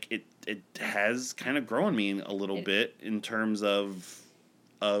here, like, it has kind of grown me a little bit in terms of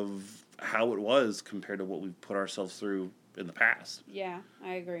how it was compared to what we've put ourselves through in the past. Yeah,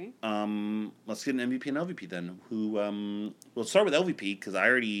 I agree. Let's get an MVP and LVP then. We'll start with LVP because I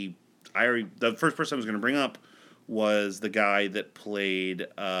already the first person I was going to bring up was the guy that played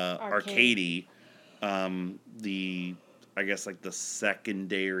Arcady, I guess like the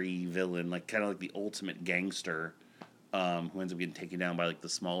secondary villain, like kind of like the ultimate gangster, who ends up getting taken down by like the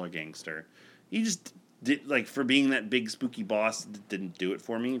smaller gangster. He just did, like, for being that big spooky boss, didn't do it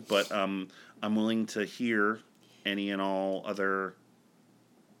for me. But I'm willing to hear any and all other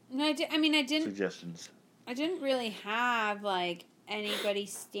I didn't suggestions. I didn't really have like anybody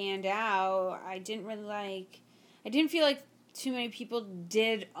stand out. I didn't feel like too many people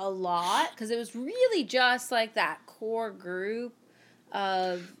did a lot because it was really just like that core group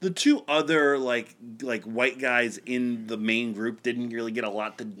of the two other like white guys in the main group didn't really get a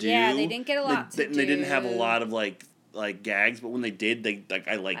lot to do. Yeah, they didn't get a lot to do. They didn't have a lot of like gags, but when they did, they like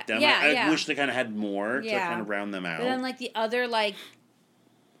I liked them. I wish they kind of had more to kind of round them out. But then like the other like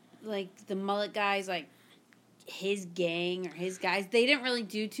the mullet guys, like his gang or his guys, they didn't really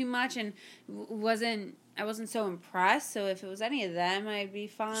do too much, and I wasn't so impressed. So if it was any of them, I'd be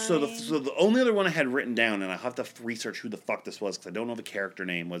fine. So the only other one I had written down, and I have to research who the fuck this was because I don't know the character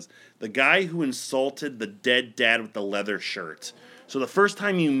name, was the guy who insulted the dead dad with the leather shirt. So the first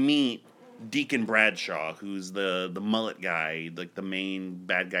time you meet Deacon Bradshaw, who's the mullet guy, like the main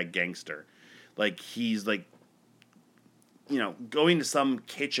bad guy gangster, like he's like, you know, going to some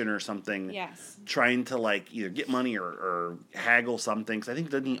kitchen or something, yes, trying to like either get money or haggle something. Because I think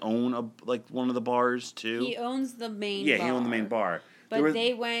doesn't he own one of the bars too? He owns the main. Yeah, bar. he owned the main bar. But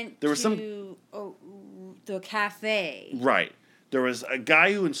they went to the cafe. Right. There was a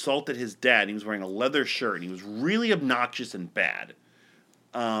guy who insulted his dad. He was wearing a leather shirt, and he was really obnoxious and bad.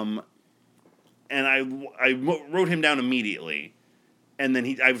 And I wrote him down immediately. And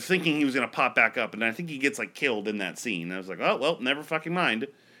then I was thinking he was going to pop back up, and I think he gets like killed in that scene. And I was like, oh, well, never fucking mind.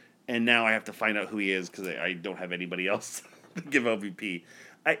 And now I have to find out who he is because I don't have anybody else to give LVP.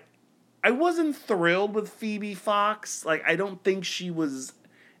 I wasn't thrilled with Phoebe Fox. Like, I don't think she was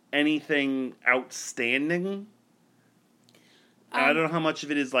anything outstanding. I don't know how much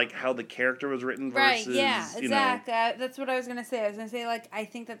of it is like how the character was written versus, right? Yeah, exactly. That's what I was gonna say. I was gonna say like I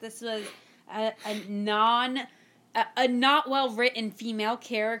think that this was a not well written female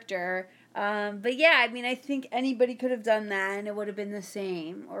character. But yeah, I mean, I think anybody could have done that and it would have been the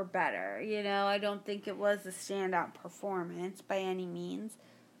same or better. You know, I don't think it was a standout performance by any means.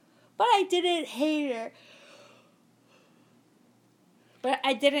 But I didn't hate it.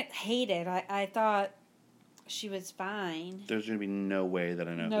 I thought she was fine. There's going to be no way that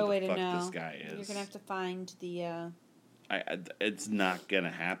I know who the fuck this guy is. You're going to have to find the... it's not going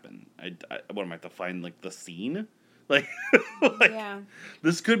to happen. What am I, have to find, like, the scene? Like, yeah.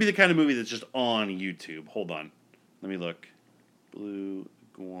 This could be the kind of movie that's just on YouTube. Hold on. Let me look. Blue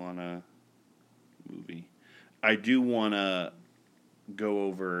Iguana movie. I do want to go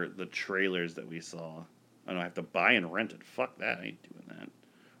over the trailers that we saw. I know I have to buy and rent it. Fuck that. I ain't doing that.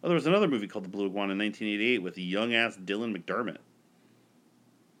 Oh, there was another movie called The Blue Iguana in 1988 with young-ass Dylan McDermott.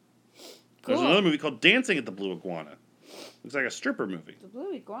 Cool. There's another movie called Dancing at the Blue Iguana. Looks like a stripper movie. The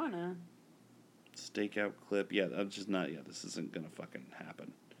Blue Iguana. Stakeout clip. Yeah, that's just not... Yeah, this isn't going to fucking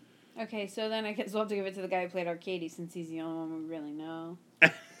happen. Okay, so then I guess we'll have to give it to the guy who played Arcady since he's the only one we really know.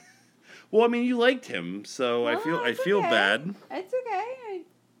 Well, I mean, you liked him, so I feel bad. It's okay.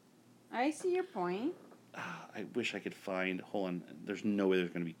 I see your point. I wish I could find... Hold on. There's no way there's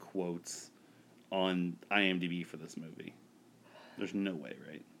going to be quotes on IMDb for this movie. There's no way,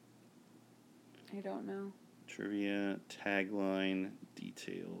 right? I don't know. Trivia, tagline,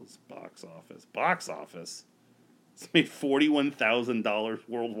 details, box office. Box office? It's made $41,000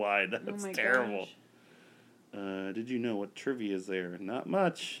 worldwide. That's terrible. Did you know what trivia is there? Not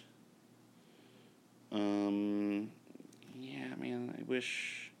much. Yeah, man, I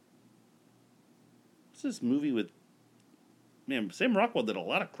wish... What's this movie with... Man, Sam Rockwell did a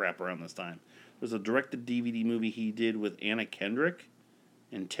lot of crap around this time. There's a directed-DVD movie he did with Anna Kendrick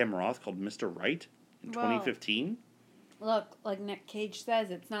and Tim Roth called Mr. Right in 2015. Look, like Nick Cage says,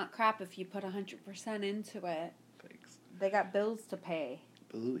 it's not crap if you put 100% into it. Thanks. They got bills to pay.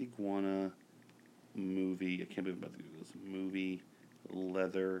 Blue Iguana movie. I can't believe I'm about to Google this. Movie,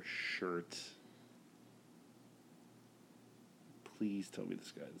 leather shirt. Please tell me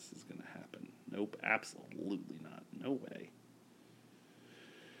this is going to happen. Nope, absolutely not. No way.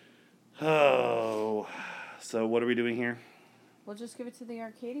 Oh, so what are we doing here? We'll just give it to the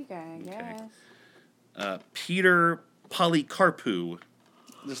arcadey guy, I guess. Peter Polycarpou.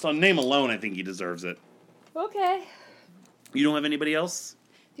 Just on name alone, I think he deserves it. Okay. You don't have anybody else?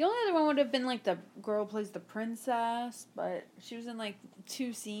 The only other one would have been like the girl who plays the princess, but she was in like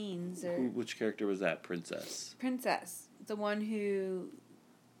 2 scenes. Which character was that? Princess. Princess, the one who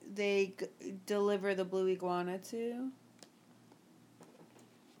they deliver the blue iguana to.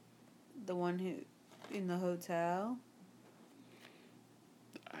 The one who in the hotel.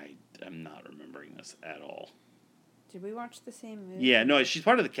 I am not remembering this at all. Did we watch the same movie? Yeah, no, she's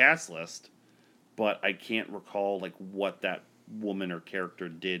part of the cast list, but I can't recall like what that woman or character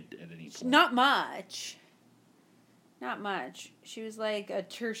did at any point. Not much. Not much. She was like a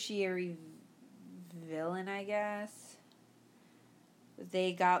tertiary villain, I guess.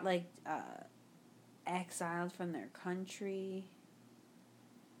 They got like exiled from their country.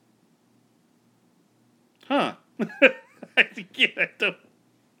 Huh. I don't...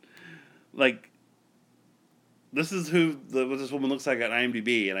 Like, this is what this woman looks like on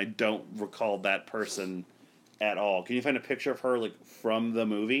IMDb, and I don't recall that person at all. Can you find a picture of her, like, from the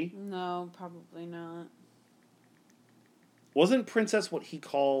movie? No, probably not. Wasn't Princess what he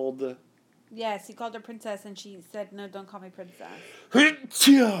called... Yes, he called her princess, and she said, "No, don't call me princess."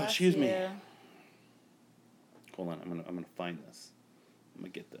 Excuse me. Hold on, I'm gonna find this. I'm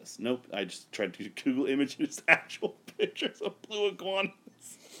gonna get this. Nope, I just tried to Google images actual pictures of blue iguanas.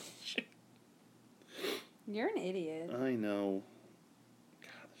 You're an idiot. I know.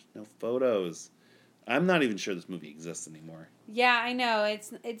 God, there's no photos. I'm not even sure this movie exists anymore. Yeah, I know.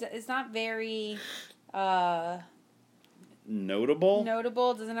 It's not very notable.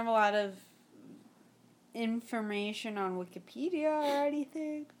 Notable. It doesn't have a lot of information on Wikipedia or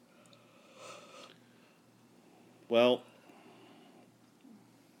anything. Well,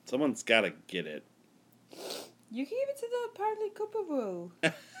 someone's got to get it. You can give it to the Partly Koopaboo.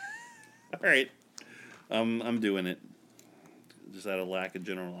 All right. I'm doing it. Just out of lack of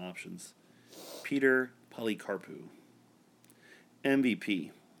general options. Peter Polycarpou.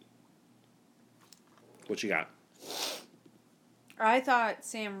 MVP. What you got? I thought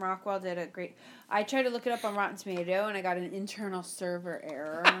Sam Rockwell did a great... I tried to look it up on Rotten Tomato, and I got an internal server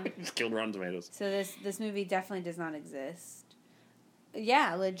error. Just killed Rotten Tomatoes. So this movie definitely does not exist.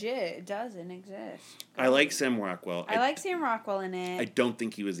 Yeah, legit. It doesn't exist. I like Sam Rockwell. I like Sam Rockwell in it. I don't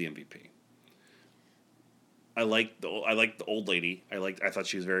think he was the MVP. I like the old lady. I thought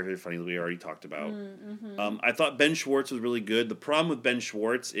she was very, very funny. We already talked about. Mm-hmm. I thought Ben Schwartz was really good. The problem with Ben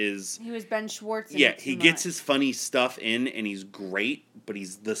Schwartz is he was Ben Schwartz. He gets his funny stuff in, and he's great, but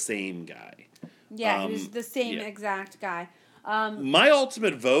he's the same guy. Yeah, he was the same exact guy. My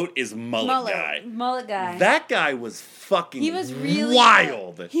ultimate vote is Mullet Guy. Mullet Guy. That guy was fucking. He was really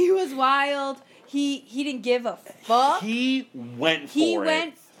wild. Good. He was wild. He didn't give a fuck. He went for it. He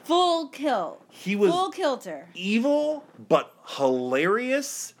went full kill. He was full kilter. Evil, but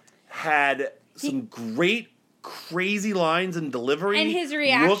hilarious. Had some great, crazy lines and delivery. And his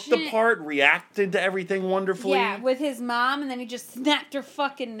reaction. Looked the part, reacted to everything wonderfully. Yeah, with his mom, and then he just snapped her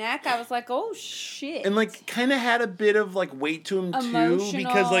fucking neck. I was like, oh, shit. And, like, kind of had a bit of, like, weight to him, emotional. Too.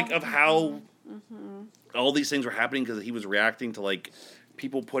 Because, like, of how all these things were happening. Because he was reacting to, like,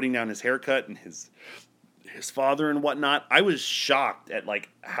 people putting down his haircut and his father and whatnot. I was shocked at, like,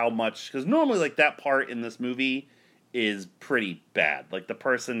 how much... Because normally, like, that part in this movie is pretty bad. Like, the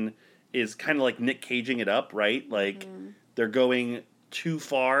person is kind of, like, Nick Caging it up, right? Like, they're going too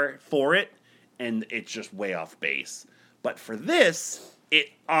far for it, and it's just way off base. But for this, it,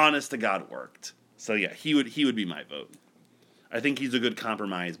 honest to God, worked. So, yeah, he would be my vote. I think he's a good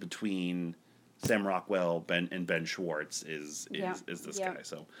compromise between Sam Rockwell and Ben Schwartz is this guy.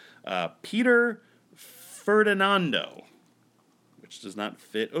 So, Peter Ferdinando, which does not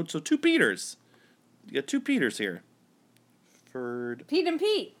fit. Oh, so 2 Peters. You got 2 Peters here. Pete and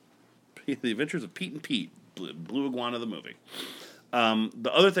Pete. The Adventures of Pete and Pete. Blue Iguana the movie.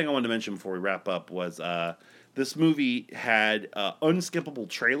 The other thing I wanted to mention before we wrap up was this movie had unskippable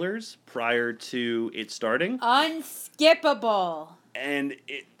trailers prior to it starting. Unskippable. And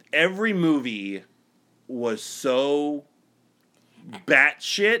every movie was so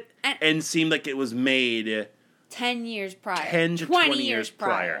batshit and seemed like it was made 10 years prior. 10 to 20 years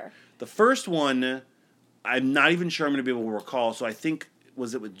prior. The first one, I'm not even sure I'm going to be able to recall, so I think,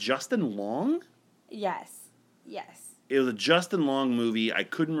 was it with Justin Long? Yes. It was a Justin Long movie. I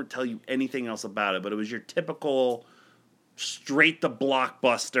couldn't tell you anything else about it, but it was your typical straight to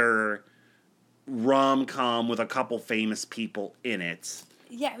blockbuster rom-com with a couple famous people in it.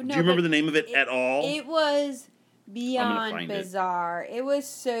 Yeah, no. Do you remember the name of it at all? It was beyond find bizarre. It was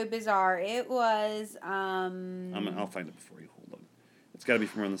so bizarre. It was. I'll find it before you. Hold on. It's got to be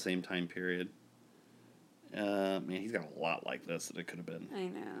from around the same time period. Man, he's got a lot like this that it could have been. I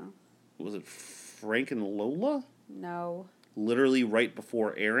know. Was it Frank and Lola? No. Literally right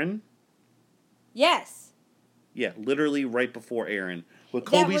before Aaron? Yes. Yeah, literally right before Aaron. With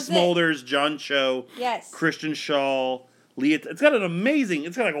That Kobe was it. Smulders, John Cho, Yes. Christian Shaw, Leah. It's got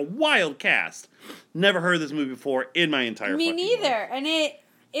like a wild cast. Never heard of this movie before in my entire Me fucking neither. life. And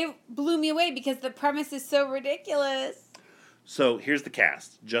it blew me away because the premise is so ridiculous. So here's the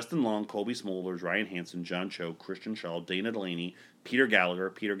cast: Justin Long, Colby Smulders, Ryan Hansen, John Cho, Christian Shaw, Dana Delaney, Peter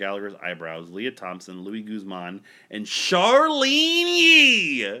Gallagher's eyebrows, Leah Thompson, Louis Guzman, and Charlene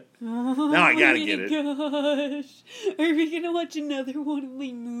Yee. Now I gotta get it. Oh my gosh. Are we going to watch another one of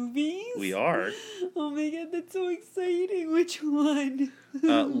my movies? We are Oh my god, that's so exciting. Which one?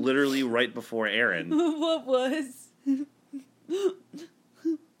 literally right before Aaron. What was? You're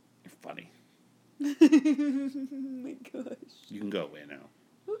funny. Oh my gosh. You can go away now.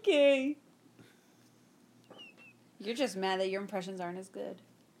 Okay. You're just mad that your impressions aren't as good.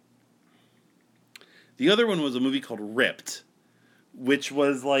 The other one was a movie called Ripped, which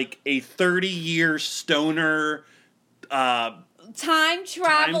was like a 30-year stoner. Time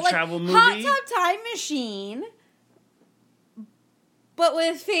travel. travel Hot movie? Tub Time Machine. But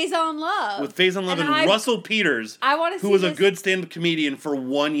with Faison Love. With Faison Love and Russell Peters, I want to see who was a this- good stand-up comedian for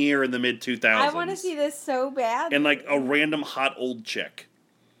 1 year in the mid-2000s. I want to see this so bad. And like a random hot old chick.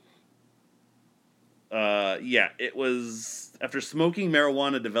 Yeah, it was after smoking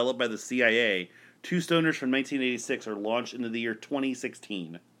marijuana developed by the CIA. Two stoners from 1986 are launched into the year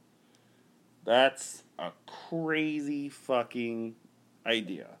 2016. That's a crazy fucking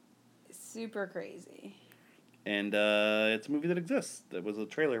idea. Super crazy. And it's a movie that exists. That was a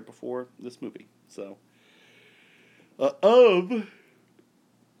trailer before this movie. So, of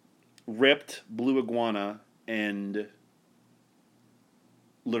Ripped, Blue Iguana, and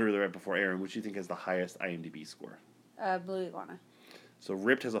literally right before Aaron, which you think has the highest IMDb score? Blue Iguana. So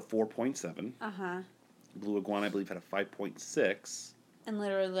Ripped has a 4.7. Uh-huh. Blue Iguana, I believe, had a 5.6. And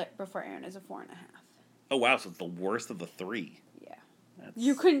literally before Aaron is a 4.5. Oh, wow, so it's the worst of the three. Yeah. That's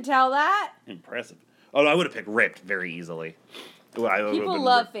You couldn't tell that? impressive. Oh, no, I would have picked Ripped very easily. People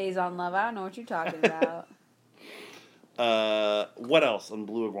love Faison Love. I don't know what you're talking about. What else on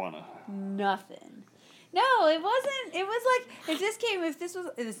Blue Iguana? Nothing. No, it wasn't. It was like, if this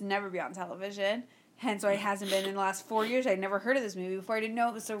would never be on television. Hence why it hasn't been in the last 4 years. I'd never heard of this movie before. I didn't know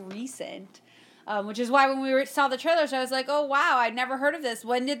it was so recent. Which is why when we saw the trailers, I was like, oh, wow, I'd never heard of this.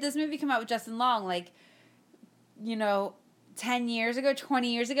 When did this movie come out with Justin Long? 10 years ago,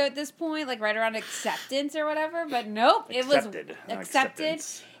 20 years ago at this point? Like, right around Acceptance or whatever? But nope, it was Accepted. Accepted.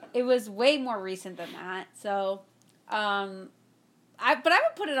 It was way more recent than that. So, I would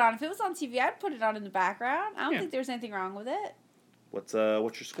put it on. If it was on TV, I'd put it on in the background. I don't think there's anything wrong with it. What's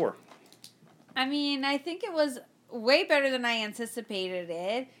your score? I mean, I think it was way better than I anticipated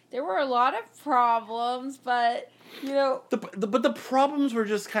it. There were a lot of problems, but, But the problems were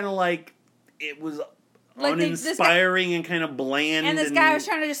just kind of like, it was Like uninspiring and kind of bland. and this guy was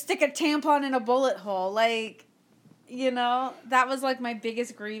trying to just stick a tampon in a bullet hole. Like, that was like my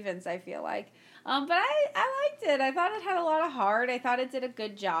biggest grievance, I feel like. But I liked it. I thought it had a lot of heart. I thought it did a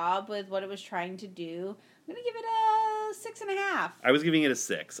good job with what it was trying to do. I'm going to give it a 6.5. I was giving it a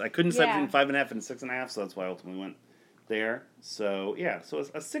 6. I couldn't decide Yeah. between 5.5 and 6.5, so that's why I ultimately went there. So, yeah. So, it's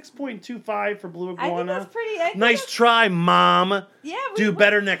a 6.25 for Blue Iguana. I think that's pretty... Nice try, Mom. Yeah. Do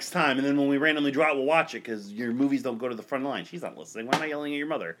better next time. And then when we randomly draw it, we'll watch it because your movies don't go to the front line. She's not listening. Why am I yelling at your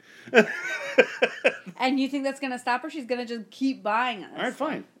mother? And you think that's going to stop her? She's going to just keep buying us. All right,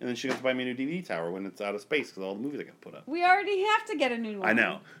 fine. And then she has to buy me a new DVD tower when it's out of space because all the movies I got put up. We already have to get a new one. I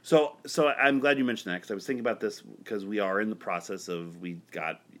know. So I'm glad you mentioned that because I was thinking about this because we are in the process of, we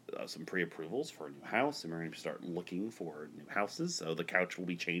got some pre-approvals for a new house and we're going to start looking for new houses. So the couch will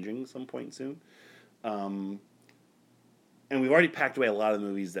be changing some point soon. And we've already packed away a lot of the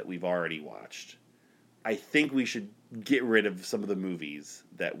movies that we've already watched. I think we should get rid of some of the movies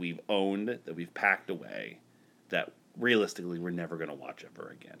that we've owned, that we've packed away, that realistically we're never going to watch ever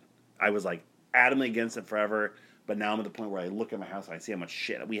again. I was like adamantly against it forever, but now I'm at the point where I look at my house and I see how much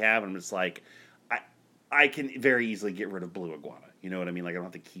shit we have, and I'm just like, I can very easily get rid of Blue Iguana. You know what I mean? Like, I don't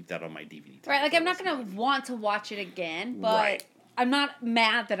have to keep that on my DVD. Right, like I'm not going to want to watch it again, but Right. I'm not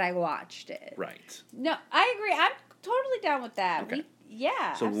mad that I watched it. Right. No, I agree. totally down with that. Okay.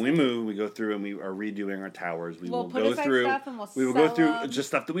 Yeah. So when we move, we go through and we are redoing our towers. We'll will put go aside through. stuff and we will go sell through them. just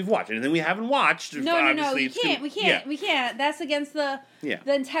stuff that we've watched, and then we haven't watched. No. We can't. Yeah. We can't. That's against the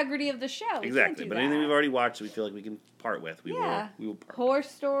integrity of the show. We Exactly. can't do But that. anything we've already watched, that we feel like we can part with. We will part. Horror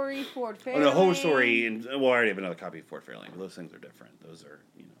Story, Ford Fairlane. Oh no, Horror Story, and I already have another copy of Fort Fairlane. But those things are different. Those are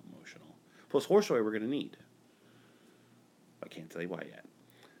emotional. Plus, Horror Story we're going to need. I can't tell you why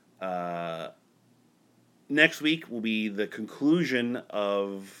yet. Next week will be the conclusion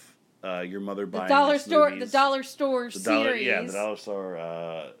of your mother buying the dollar store movies. series. The Dollar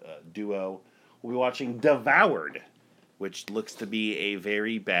Store duo. We'll be watching Devoured, which looks to be a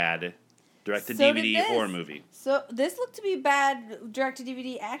very bad direct-to-DVD horror movie. So this looked to be a bad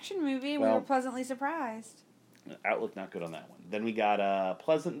direct-to-DVD action movie, and we Well, were pleasantly surprised. Outlook not good on that one. Then we got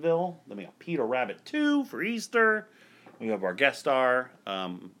Pleasantville. Then we got Peter Rabbit 2 for Easter. We have our guest star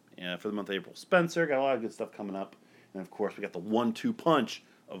for the month of April, Spencer. Got a lot of good stuff coming up. And, of course, we got the 1-2 punch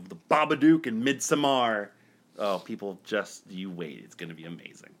of the Babadook and Midsommar. Oh, people, just you wait. It's going to be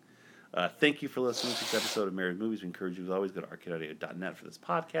amazing. Thank you for listening to this episode of Married Movies. We encourage you, as always, go to arcadeaudio.net for this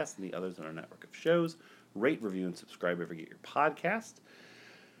podcast and the others on our network of shows. Rate, review, and subscribe wherever you get your podcast.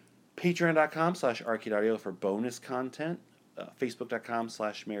 Patreon.com/arcadeaudio for bonus content.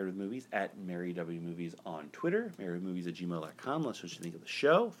 Facebook.com/marriedwithmovies, @marriedwmovies on Twitter, marriedwithmovies@gmail.com. Let us know what you think of the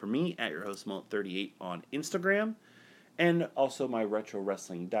show. For me, @yourhostmullet38 on Instagram. And also my retro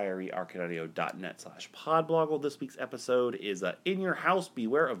wrestling diary, arcadeaudio.net/podblog. Well, this week's episode is In Your House,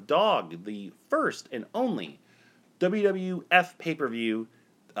 Beware of Dog, the first and only WWF pay-per-view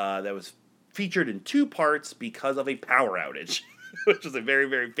that was featured in 2 parts because of a power outage, which was a very,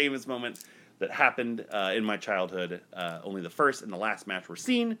 very famous moment that happened in my childhood. Only the first and the last match were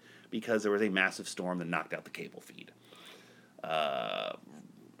seen because there was a massive storm that knocked out the cable feed.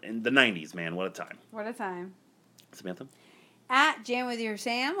 In the 90s, man, what a time. What a time. Samantha?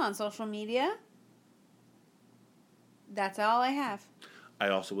 @JamWithYourSam on social media. That's all I have. I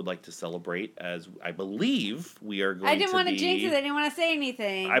also would like to celebrate, as I believe we are going to I didn't want to be... jinx it. I didn't want to say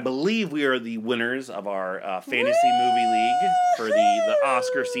anything. I believe we are the winners of our Fantasy Movie League for the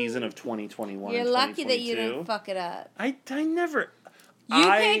Oscar season of 2021 You're and lucky that 2022. you didn't fuck it up. I never...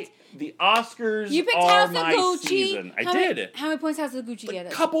 Picked... The Oscars You picked are House of my Gucci. season. I did. How many points House of Gucci get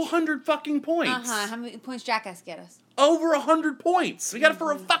us? A couple hundred fucking points. How many points Jackass get us? Over 100 points. We got it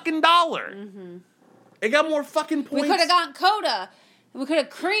for a fucking $1. Mm-hmm. It got more fucking points. We could have gotten Coda. We could have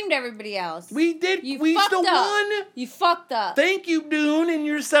creamed everybody else. We did. You we fucked still up. won. You fucked up. Thank you, Dune, and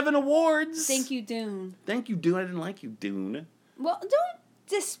your 7 awards. Thank you, Dune. Thank you, Dune. I didn't like you, Dune. Well, don't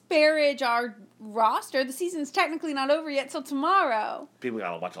disparage our roster. The season's technically not over yet till tomorrow. People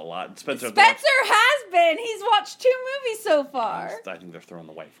gotta watch a lot. Spencer has been. He's watched 2 movies so far. I think they're throwing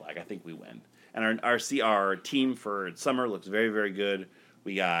the white flag. I think we win. And our team for summer looks very, very good.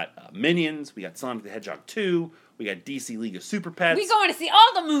 We got Minions. We got Sonic the Hedgehog 2. We got DC League of Super Pets. We going to see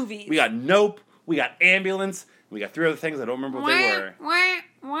all the movies. We got Nope. We got Ambulance. We got 3 other things. I don't remember what they were.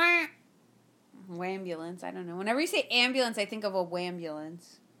 Wambulance. I don't know. Whenever you say ambulance, I think of a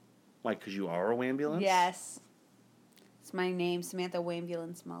wambulance. Like, because you are a Wambulance? Yes. It's my name, Samantha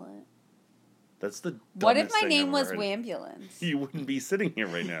Wambulance Mullet. That's the What if dumbest my thing name I've was ever heard. Wambulance? You wouldn't be sitting here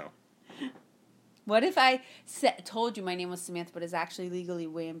right now. What if I told you my name was Samantha, but it's actually legally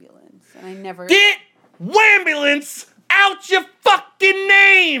Wambulance, and I never... Get Wambulance out your fucking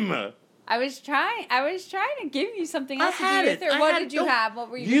name! I was trying to give you something else to do with it. What did you have? What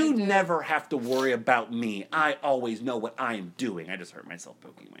were you You gonna do? never have to worry about me. I always know what I am doing. I just hurt myself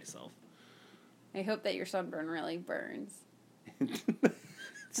poking myself. I hope that your sunburn really burns.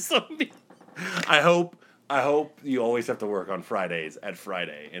 I hope you always have to work on Fridays at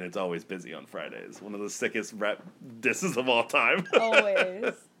Friday, and it's always busy on Fridays. One of the sickest rap disses of all time.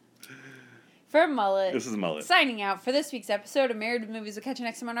 Always. For Mullet. This is Mullet. Signing out for this week's episode of Married with Movies. We'll catch you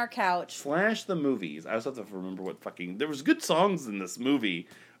next time on our couch. Slash the movies. I also have to remember what fucking... There was good songs in this movie.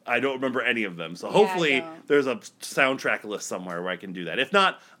 I don't remember any of them. So hopefully there's a soundtrack list somewhere where I can do that. If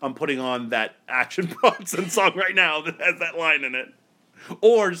not, I'm putting on that Action Bronson song right now that has that line in it.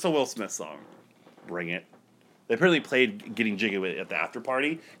 Or just a Will Smith song. Bring it. They apparently played Getting Jiggy with it at the after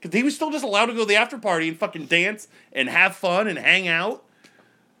party. Because he was still just allowed to go to the after party and fucking dance and have fun and hang out.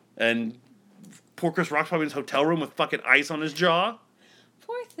 And poor Chris Rock's probably in his hotel room with fucking ice on his jaw.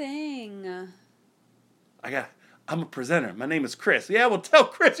 Poor thing. I'm a presenter. My name is Chris. Yeah, well, tell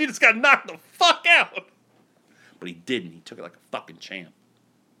Chris you just got knocked the fuck out. But he didn't. He took it like a fucking champ.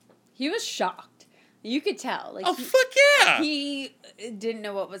 He was shocked. You could tell. Fuck yeah! He didn't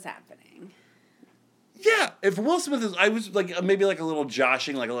know what was happening. Yeah, if Will Smith is, I was like maybe like a little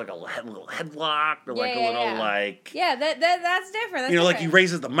joshing, like a little headlock, or like a little like. Yeah, that's different. That's like he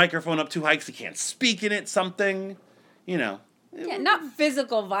raises the microphone up too high because he can't speak in it. Something, Yeah, not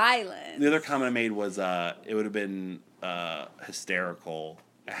physical violence. The other comment I made was it would have been hysterical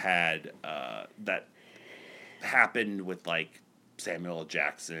had that happened with like Samuel L.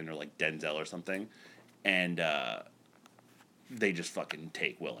 Jackson or like Denzel or something, and they just fucking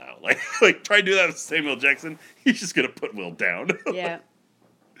take Will out. Like try to do that with Samuel L. Jackson. He's just gonna put Will down. Yeah.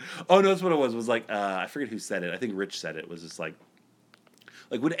 Oh no, that's what it was. It was like I forget who said it. I think Rich said it. It was just like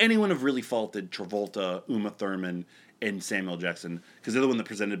would anyone have really faulted Travolta, Uma Thurman, and Samuel L. Jackson because they're the one that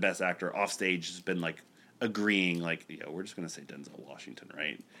presented Best Actor off stage has been like agreeing like we're just gonna say Denzel Washington,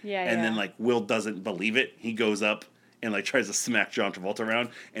 right? Yeah. And then like Will doesn't believe it. He goes up and like tries to smack John Travolta around,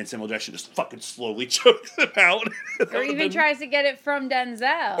 and Samuel Jackson just fucking slowly chokes him out. Or even tries to get it from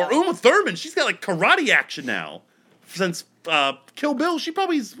Denzel. Or Uma Thurman, she's got like karate action now. Since Kill Bill, she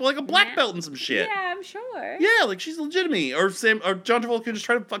probably is like a black belt and some shit. Yeah, I'm sure. Yeah, like she's legitimate. Or John Travolta could just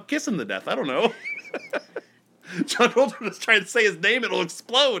try to kiss him to death. I don't know. John Travolta just trying to say his name, it'll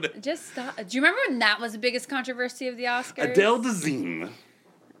explode. Just stop. Do you remember when that was the biggest controversy of the Oscars? Adele Dazeem.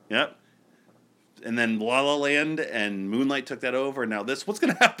 Yep. And then La La Land and Moonlight took that over. And now this. What's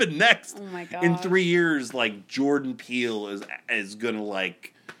going to happen next? Oh my god! In 3 years, like Jordan Peele is going to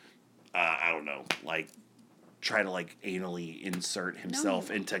like, I don't know, like try to like anally insert himself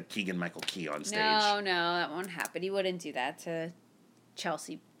into Keegan Michael Key on stage. No, that won't happen. He wouldn't do that to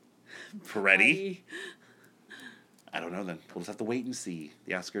Chelsea Peretti. I don't know. Then we'll just have to wait and see.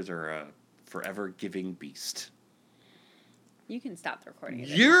 The Oscars are a forever giving beast. You can stop the recording.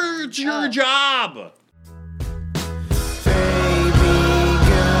 It's your job.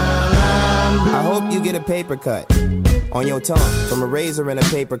 I hope you get a paper cut on your tongue from a razor in a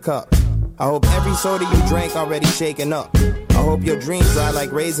paper cup. I hope every soda you drank already shaken up. I hope your dreams dry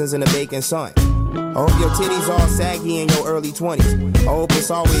like raisins in a baking sun. I hope your titties all saggy in your early 20s. I hope it's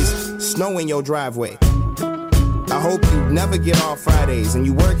always snow in your driveway. I hope you never get off Fridays and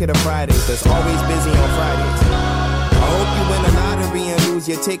you work at a Fridays that's always busy on Fridays. I hope you win the lottery and lose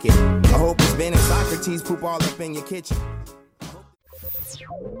your ticket. I hope it's Ben and Socrates poop all up in your kitchen.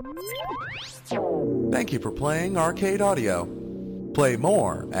 Thank you for playing Arcade Audio. Play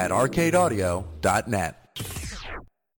more at arcadeaudio.net.